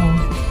kong bango.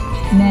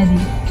 Maddie.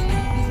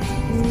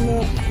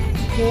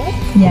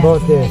 Yeah.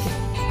 About this,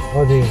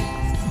 Audrey.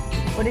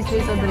 What is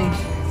this, Audrey?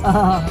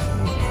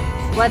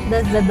 What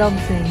does the dog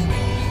say?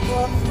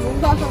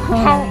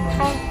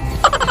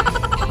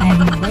 And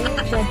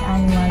there's that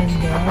animal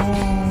there.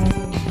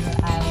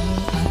 I will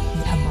ask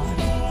you about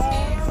it.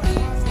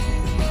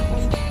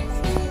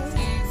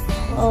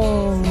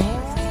 Oh,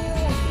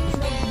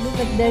 look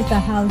at there's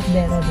a house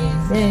there, Audrey.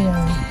 There.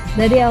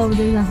 Daddy, oh,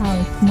 there's a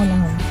house. Small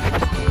house.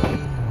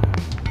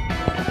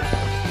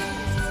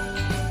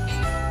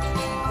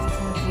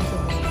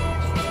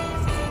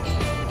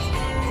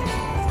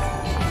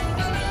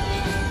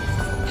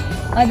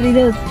 Audrey,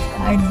 look,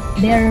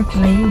 they're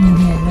playing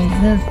here. Like,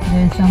 look,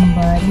 there's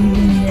somebody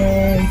in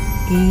there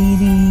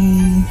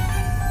skating.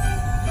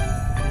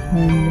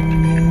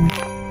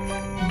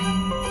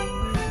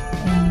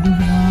 And this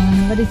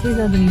one, what is this,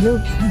 Audrey?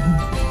 Look.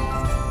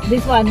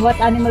 This one, what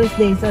animal is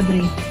this,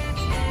 Audrey?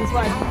 This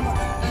one,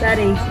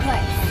 Daddy.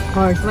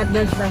 Horse. What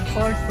does the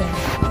horse say?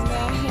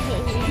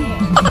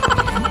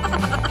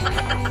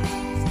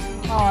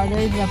 Oh,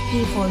 there's a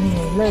people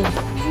here. Look,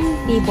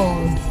 people.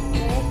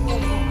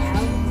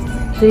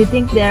 Do you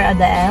think they are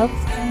the elf?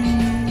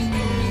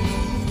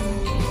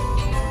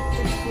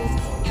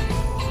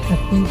 The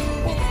people.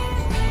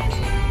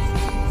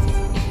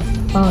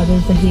 Oh,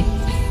 there's a heap.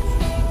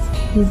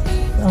 Heaps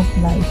of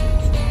life.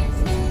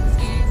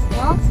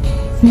 What?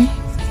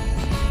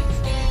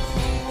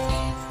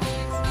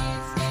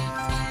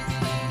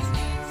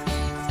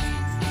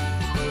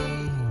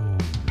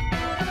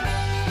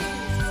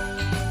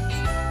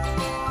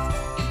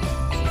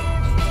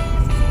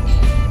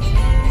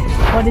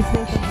 What is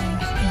this?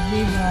 Is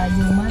this a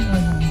human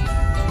or no?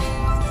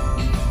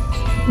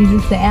 This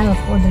is the elf.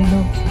 Audrey,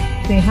 look.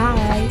 Say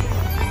hi.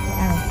 The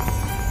elf.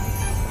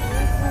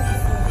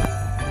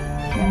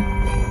 Yeah.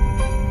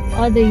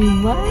 Audrey,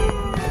 what?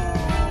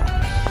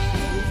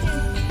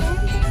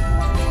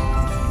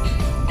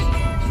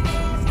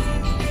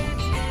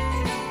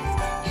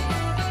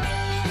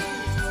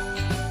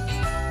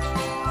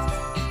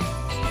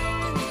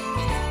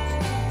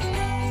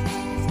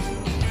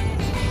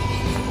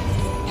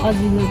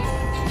 Audrey, look.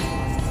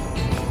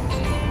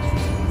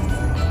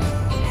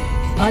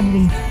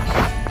 Audrey.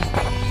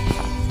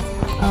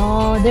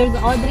 Oh, there's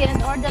Audrey and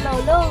Ordalo.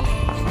 Look.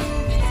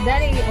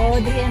 Daddy,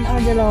 Audrey and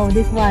Ordalo.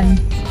 This one.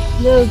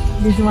 Look,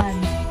 this one.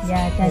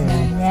 Yeah, that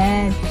one.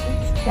 Yes.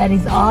 That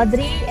is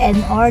Audrey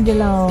and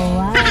Ordalo.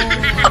 Wow.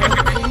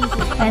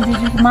 And this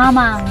is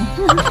Mamang.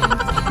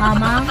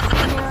 Mamang.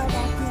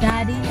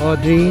 Daddy.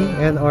 Audrey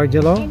and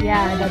Orgelo.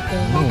 Yeah, that's it.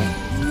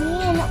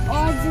 Me and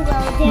Ozilo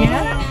there.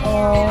 Yeah?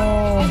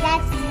 Oh. And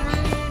that's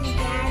Mommy,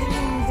 Daddy,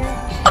 and the...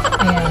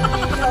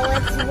 Yeah. So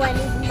which one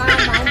is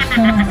Mama?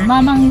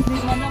 Mamang is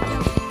this one.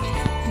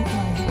 This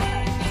one.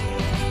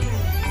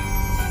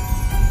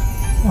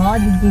 Oh,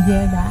 did you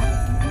hear that?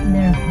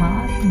 They're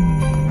hot.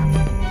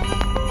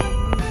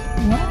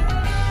 What?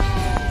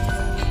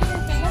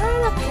 There's a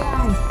lot of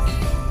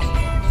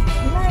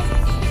lights.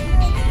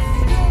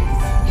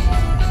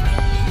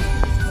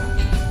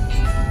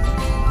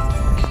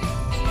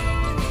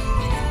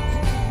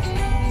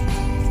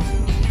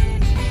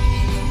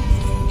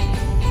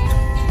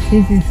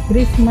 This is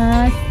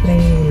Christmas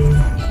trail.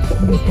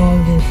 They call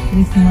this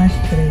Christmas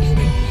trail.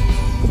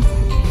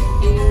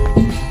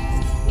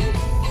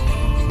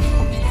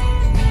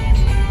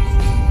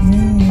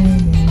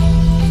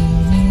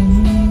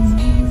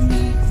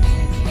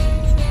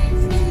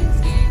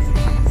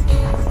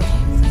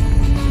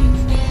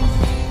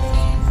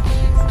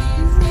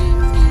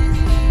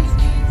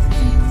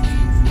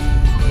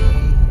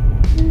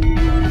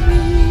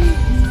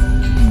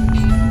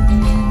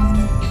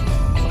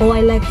 Oh,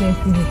 I like this.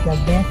 This is the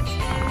best.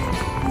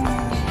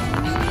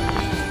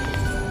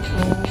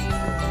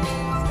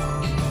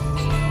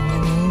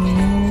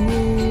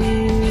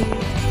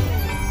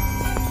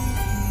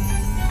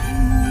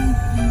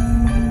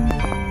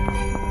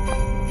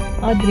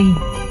 Audrey,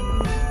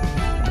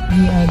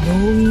 we are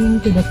going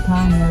to the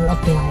tunnel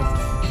of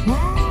lights.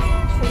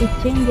 Wow, it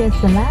changes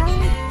the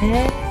light. And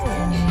then,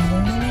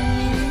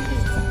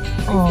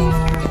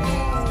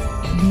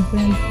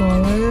 different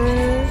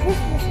colors.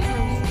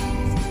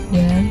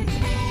 Yeah.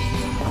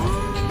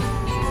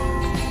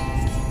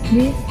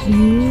 This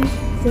is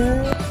the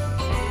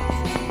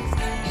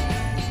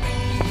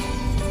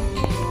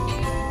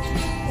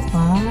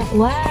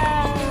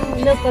wow.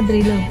 Look,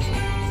 Audrey, look.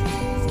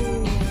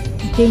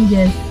 It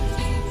changes.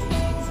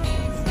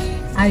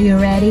 Are you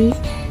ready?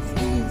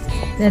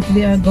 That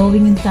we are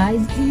going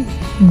inside?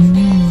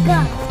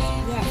 Go.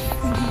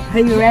 Yes. Are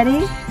you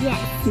ready? Yes.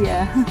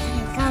 Yeah.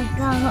 Go,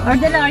 go.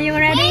 Ordela, are you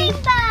ready?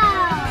 Rainbow.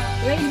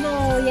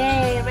 Rainbow,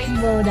 yay,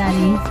 rainbow,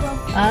 Daddy.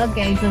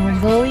 Okay, so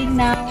we're going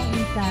now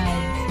inside.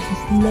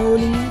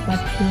 Slowly but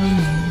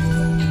surely.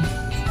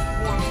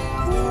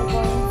 We're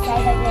going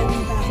inside the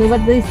rainbow. So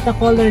what is the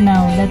color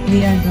now that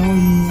we are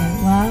going?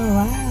 Wow,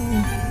 wow.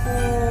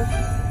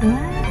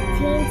 Wow.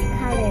 Change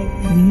color.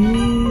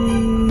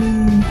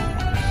 Green.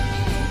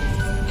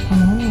 Oh,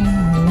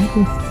 I like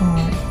this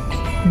part.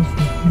 This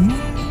is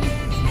nice.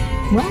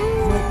 Wow,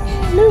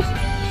 look.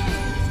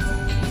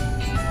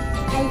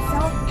 I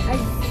saw a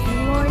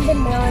more than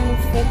on the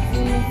 6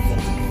 and the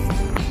 6.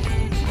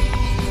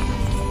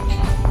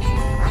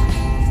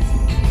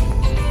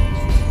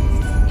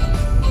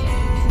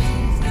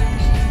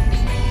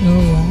 Oh,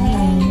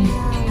 wow.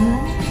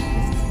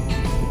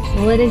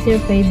 What is your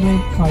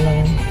favorite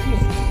color?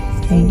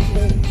 Pink.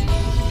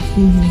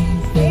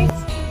 First,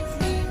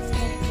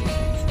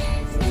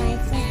 my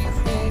second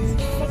color,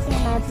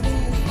 my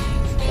blue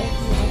is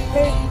my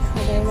third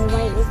color, the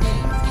white is my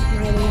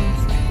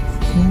last.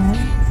 Yeah. Wow.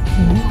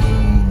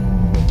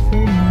 That's so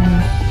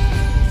nice.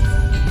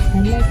 I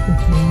like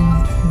this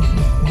one. This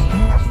is the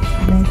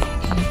best.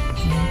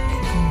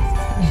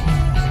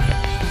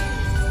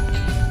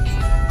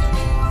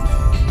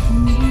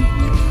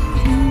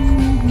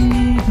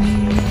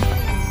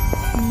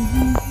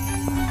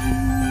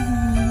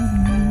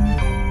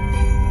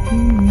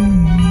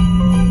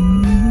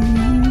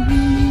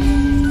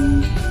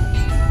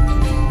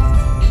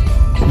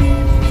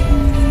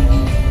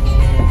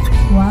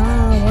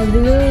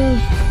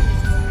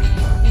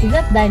 Is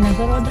that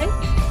dinosaur, Audrey? Is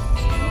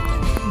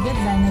that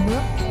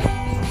dinosaur?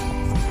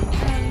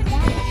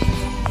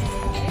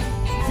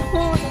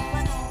 Oh, that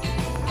one.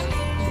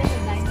 Is that a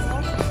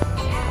dinosaur?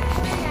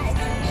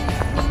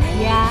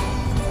 Yeah.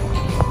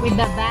 With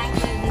the bag,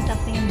 there's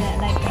something that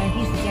like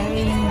he's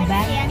carrying a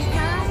bag.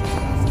 Santa?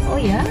 Oh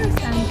yeah,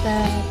 Santa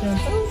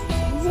turtle.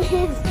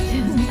 Yes.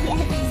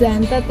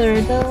 Santa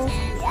turtle.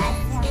 Yes.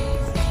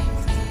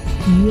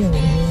 Yeah.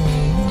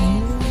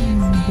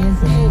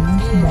 There's a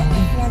nice bag.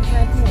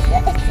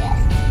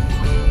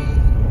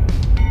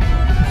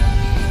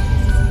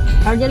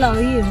 Angela,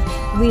 wheels.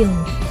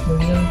 The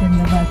wheels in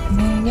the bus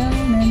go round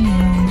and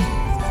round.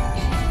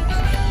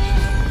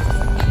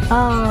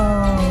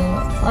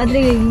 Oh,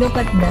 Audrey, look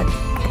at that.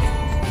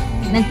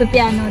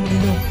 Nagpa-piano,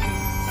 look.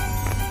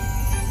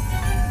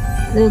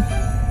 Look.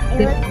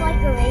 It looks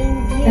like a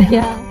reindeer.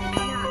 Yeah.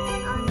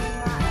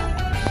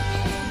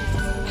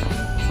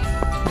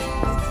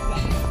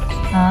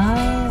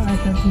 Ah, I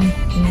thought he's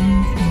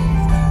painting.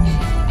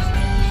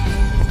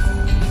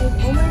 It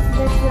almost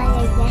looks like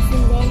a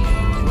guessing game.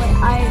 What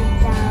are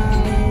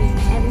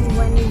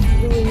everyone is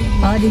doing?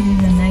 Oh, this is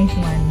a nice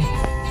one.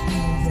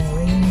 This is a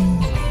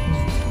reindeer.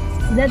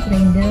 Is that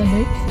reindeer,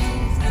 Audrey?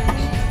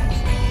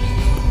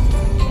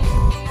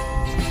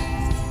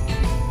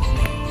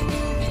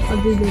 How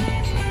do you do?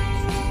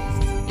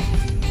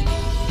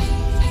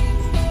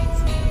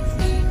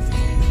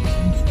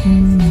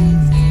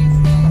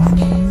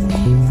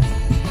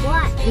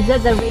 What? Is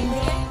that the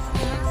reindeer?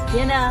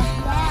 You know,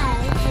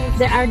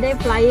 Yeah, are they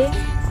flying?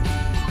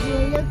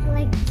 they look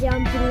like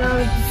jumping out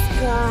of the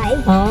sky.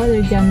 Oh,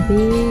 they're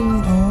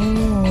jumping.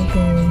 Oh,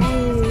 okay.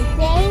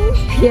 And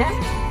Yeah?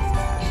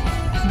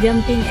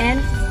 Jumping and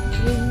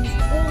leaping,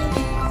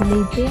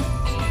 leaping.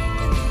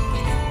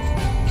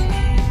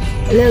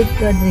 Look,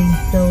 Audrey.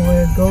 So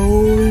we're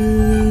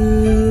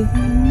going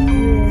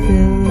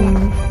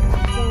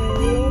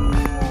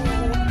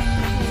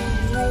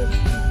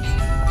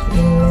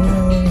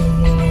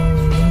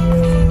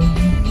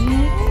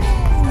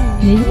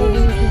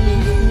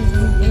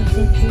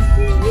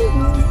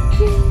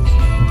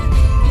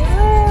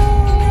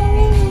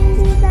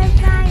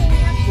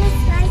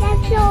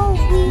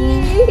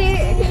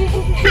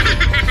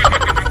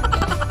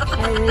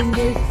Are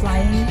reindeers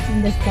flying in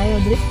the sky,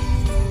 Audrey?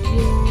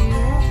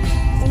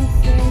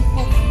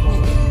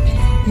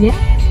 Yeah.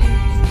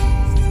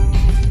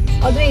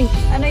 Audrey,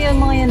 ano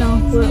yung mga yan, oh?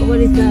 What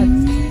is that?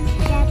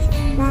 That's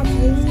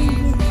reindeer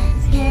parachuting.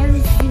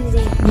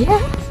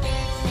 Yeah.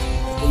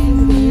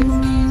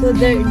 So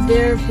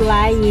they're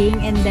flying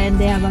and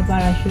then they have a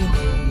parachute.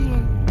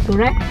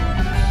 Correct?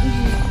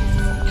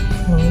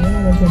 Oh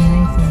yeah, that's a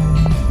nice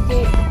one.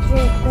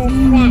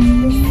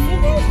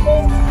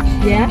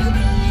 Yeah?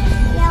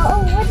 Yeah,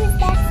 oh, what does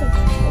that say?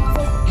 It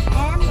says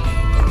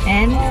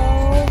And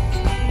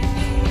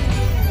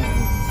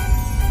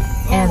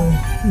L.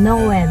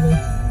 Noel.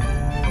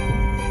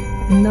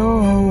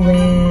 Noel.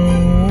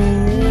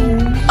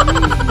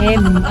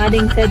 M.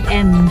 Ading said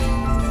M.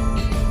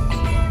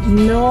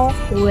 Noel.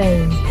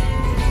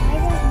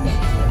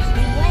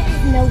 What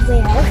is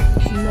Noel?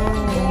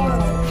 Noel.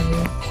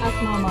 Ask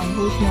Mama,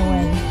 who's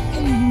Noel?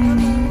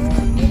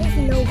 What is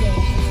Noel?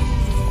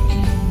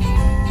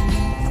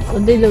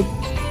 What do you look?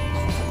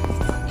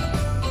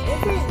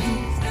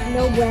 Isn't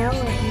Noel,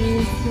 it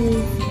means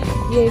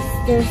you're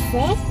still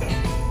sick?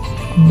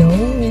 No.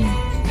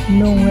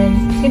 Noel.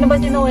 Sino ba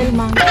si Noel,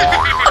 Ma? Mama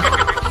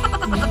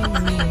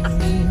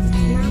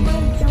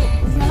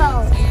don't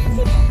know.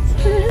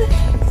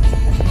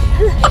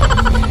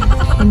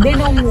 Hindi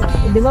nung,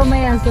 di ba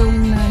may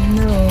asong na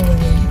Noel?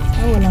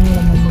 Ah, walang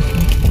laman nito.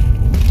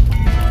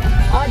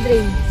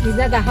 Audrey, is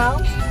that a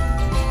house?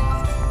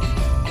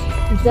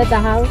 Is that a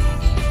house?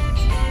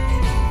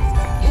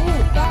 Ooh,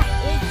 that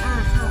is a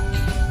house.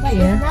 But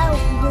Yeah. now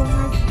you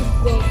have to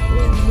go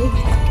in.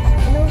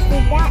 No, so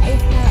that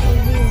is not a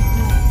real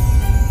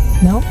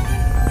house. No?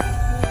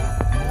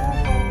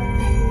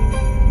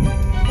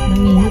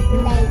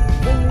 Like,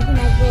 when you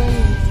cannot go in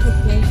and put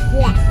your,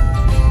 yeah.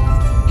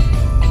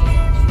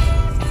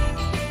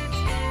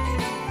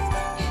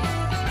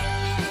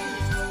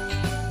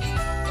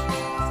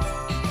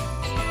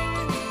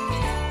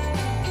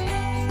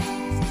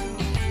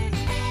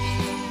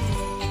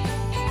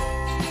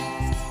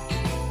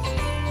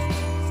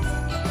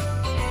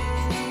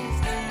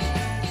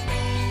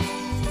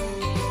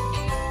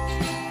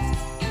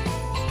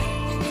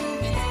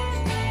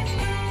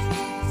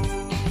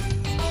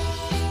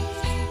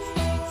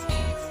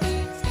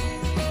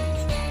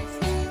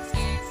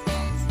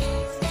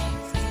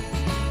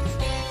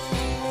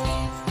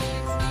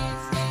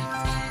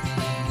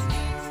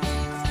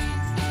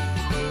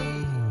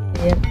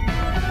 Yep.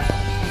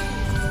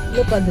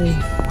 Look, Audrey.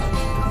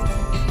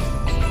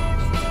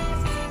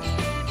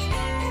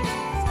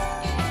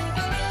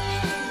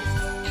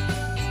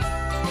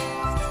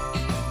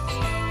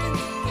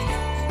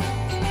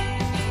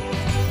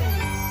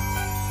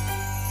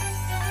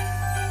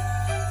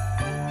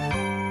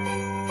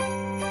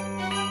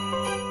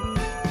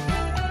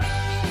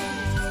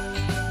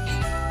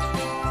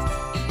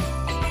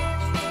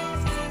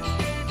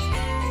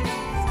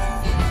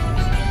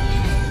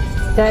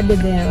 Teddy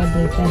bear,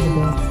 Audrey, teddy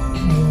bear.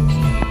 Ayan.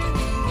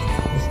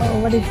 So,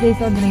 what is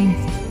this, Audrey?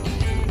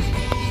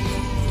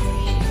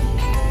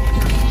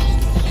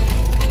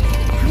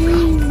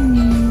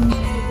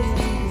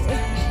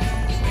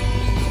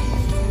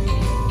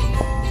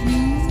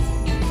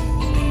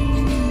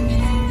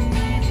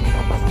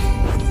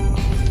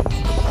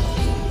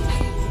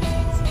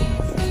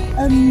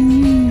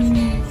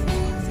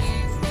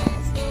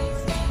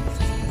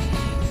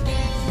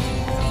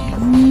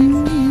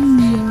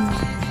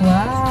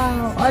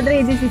 Wow,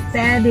 Audrey, this is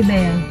teddy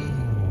bear.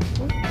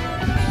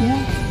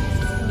 Yeah.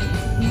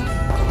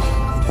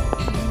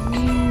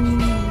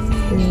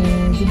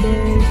 Teddy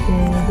bear,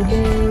 teddy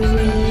bear, where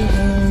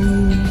are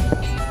you?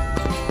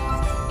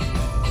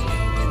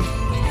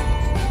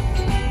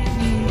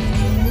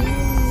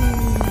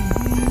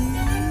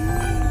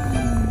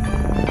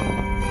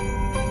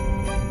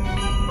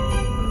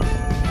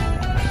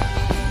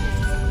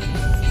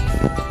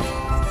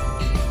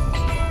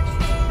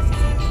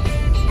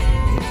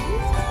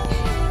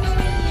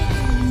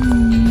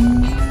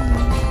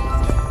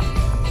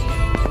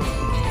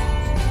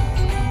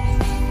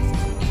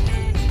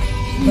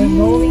 We're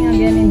going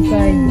again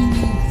inside.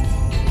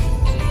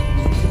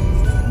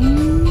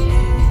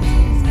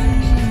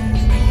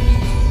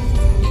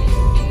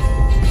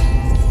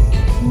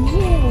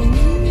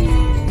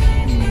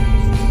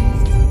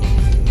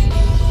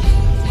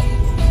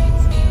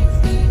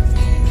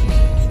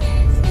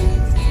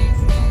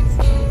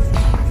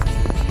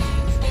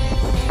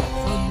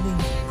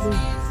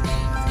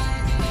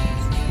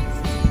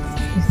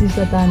 Is this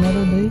a tunnel,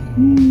 Audrey?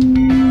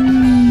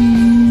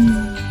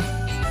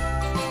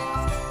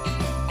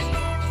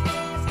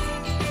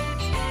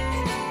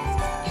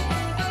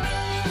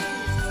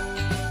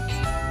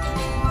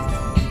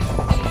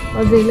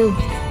 Audrey, look.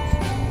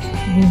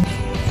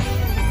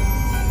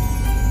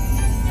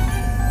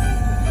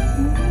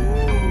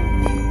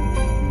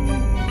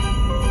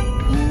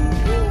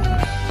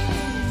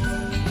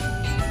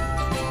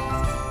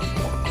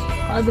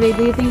 Audrey,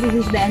 do you think this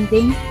is the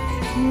ending?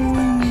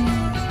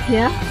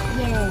 Yeah?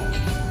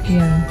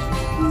 Yeah.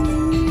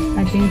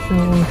 I think so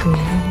also.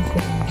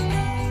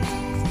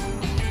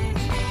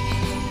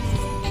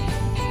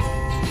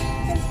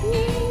 This is the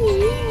ending.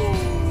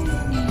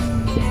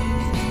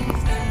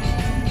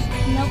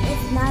 Nope,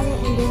 it's not an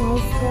ending.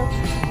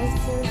 I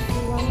still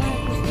see one more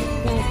Christmas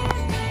light.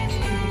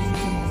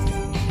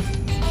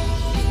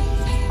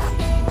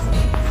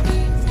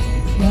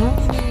 Yeah,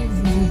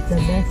 this is the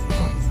best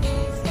part.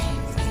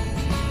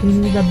 This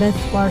is the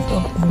best part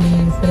of the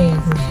train.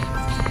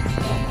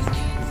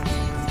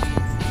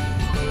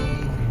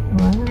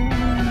 Wow.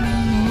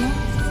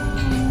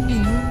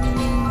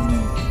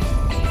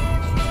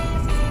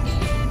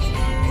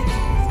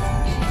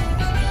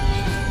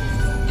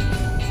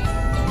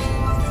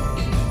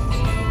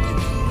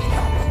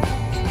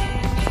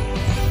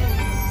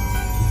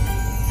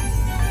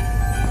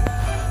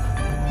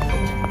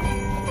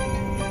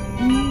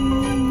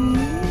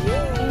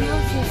 And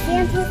also,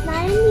 Santa's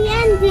not in the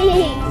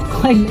ending.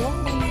 I know.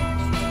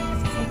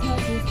 I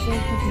told you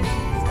Santa's not.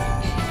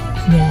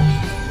 Yeah,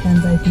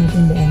 Santa is not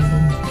in the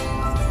ending.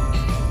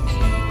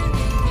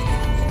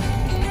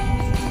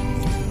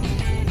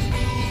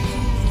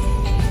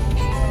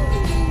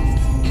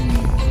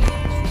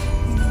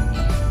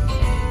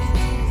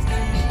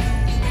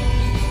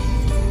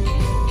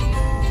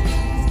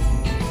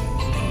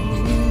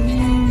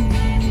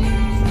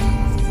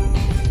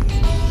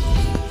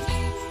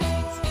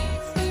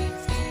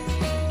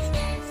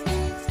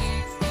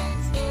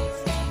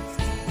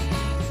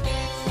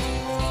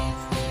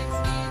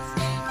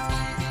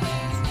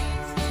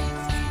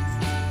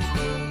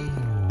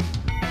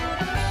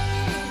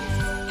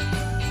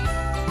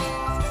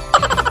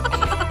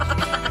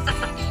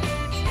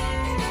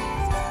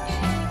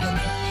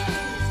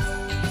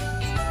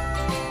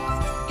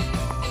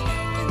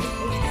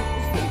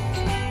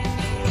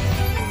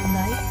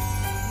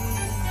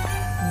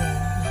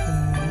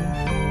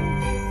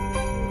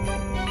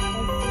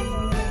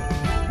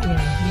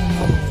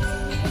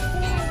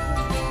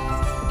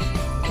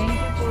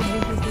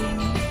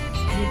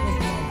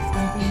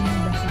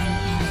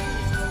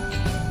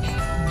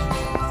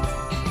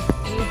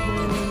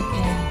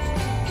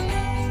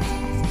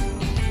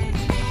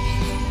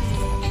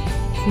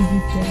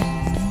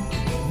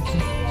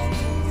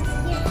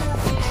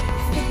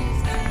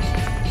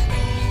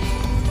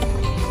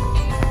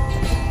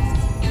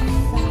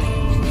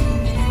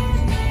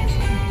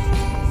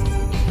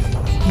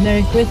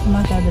 Merry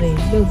Christmas, Audrey.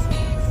 Look.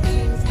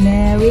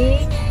 Merry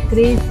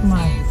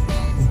Christmas.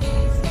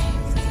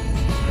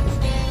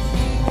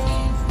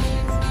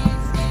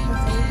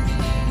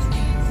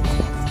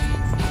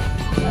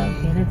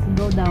 Okay, let's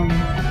go down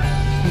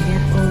to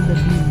get all the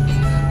beans.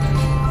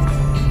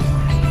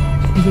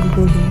 We will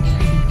go down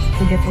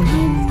to get all the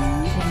beans.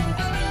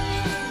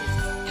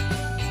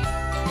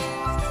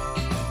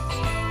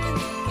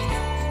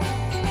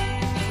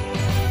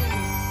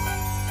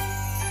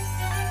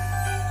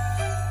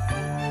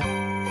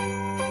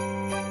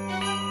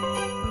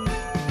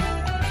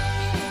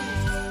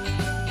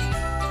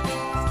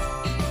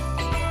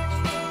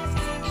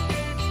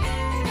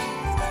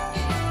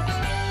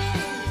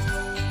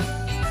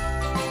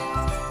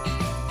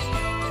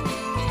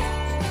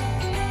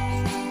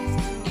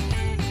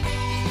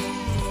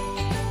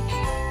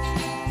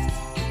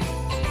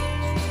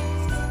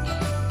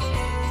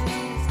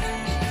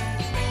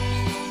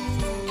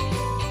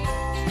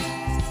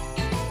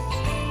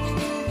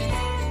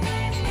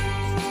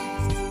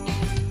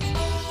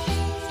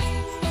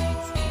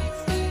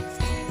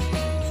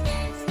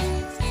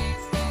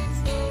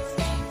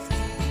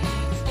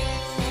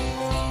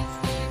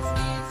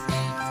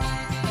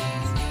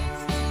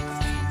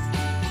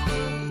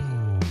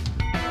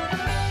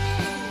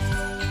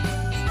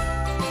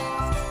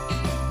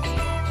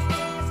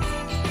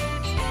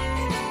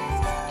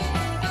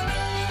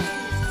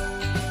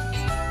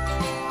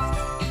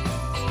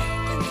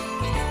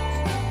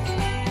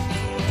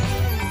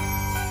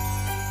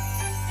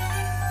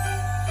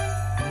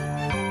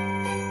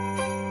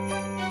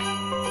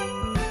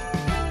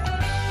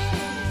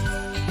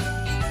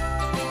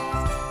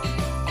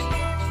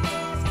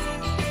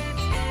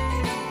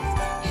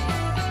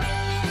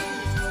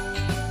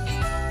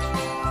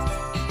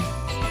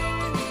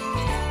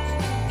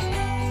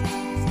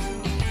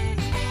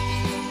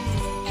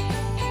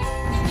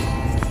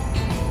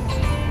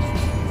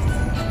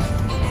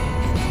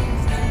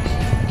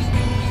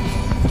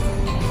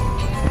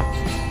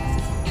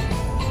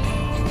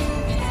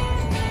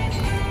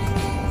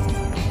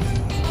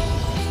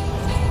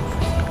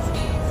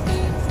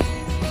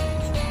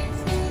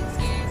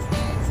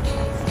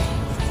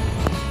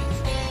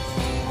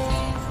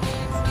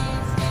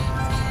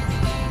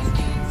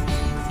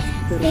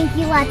 Thank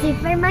you watching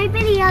for my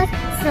videos.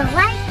 So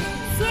like,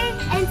 share,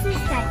 and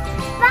subscribe.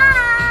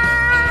 Bye!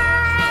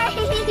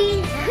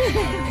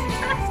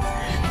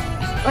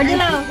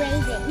 Angelo.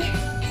 Waving.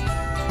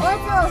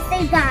 Also,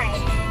 say bye.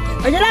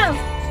 Angelo.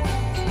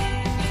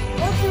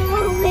 Also,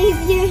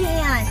 wave your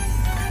hand.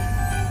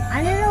 I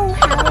don't know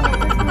how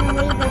that's gonna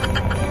wave it.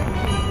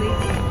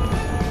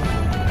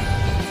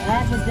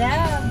 That's a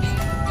job.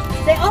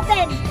 Say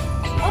open.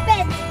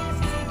 Open.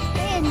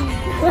 In.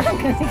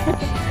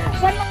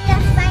 One more.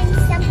 Just find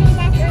something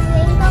that's a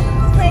rainbow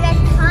for the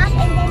top,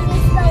 and then you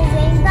spell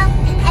rainbow,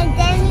 and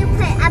then you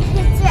put a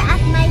picture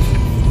of my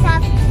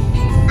stuff,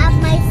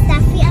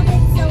 stuffy of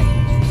it. So,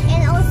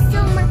 and also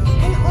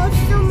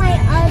my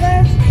other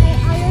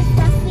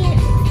stuffy.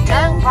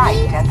 Turn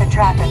right at the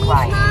traffic Please,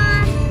 light.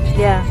 Mom.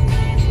 Yeah.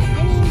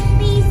 I mean,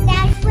 please,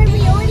 Dad. But we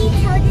already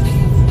told this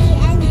is the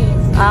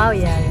ending. Oh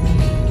yeah.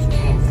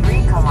 In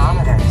 3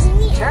 kilometers,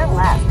 turn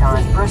left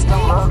on Bristol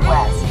Road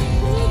West.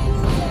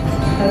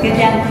 Okay,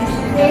 Jan.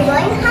 We're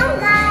going home,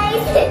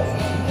 guys.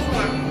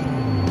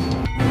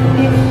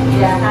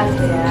 Yeah,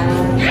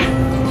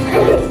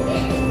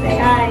 say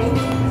hi.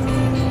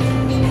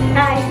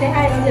 Hi, say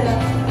hi, Angelo.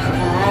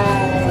 Hi.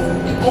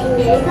 And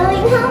we're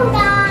going home,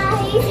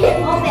 guys.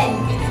 Open.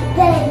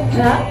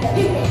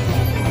 Huh?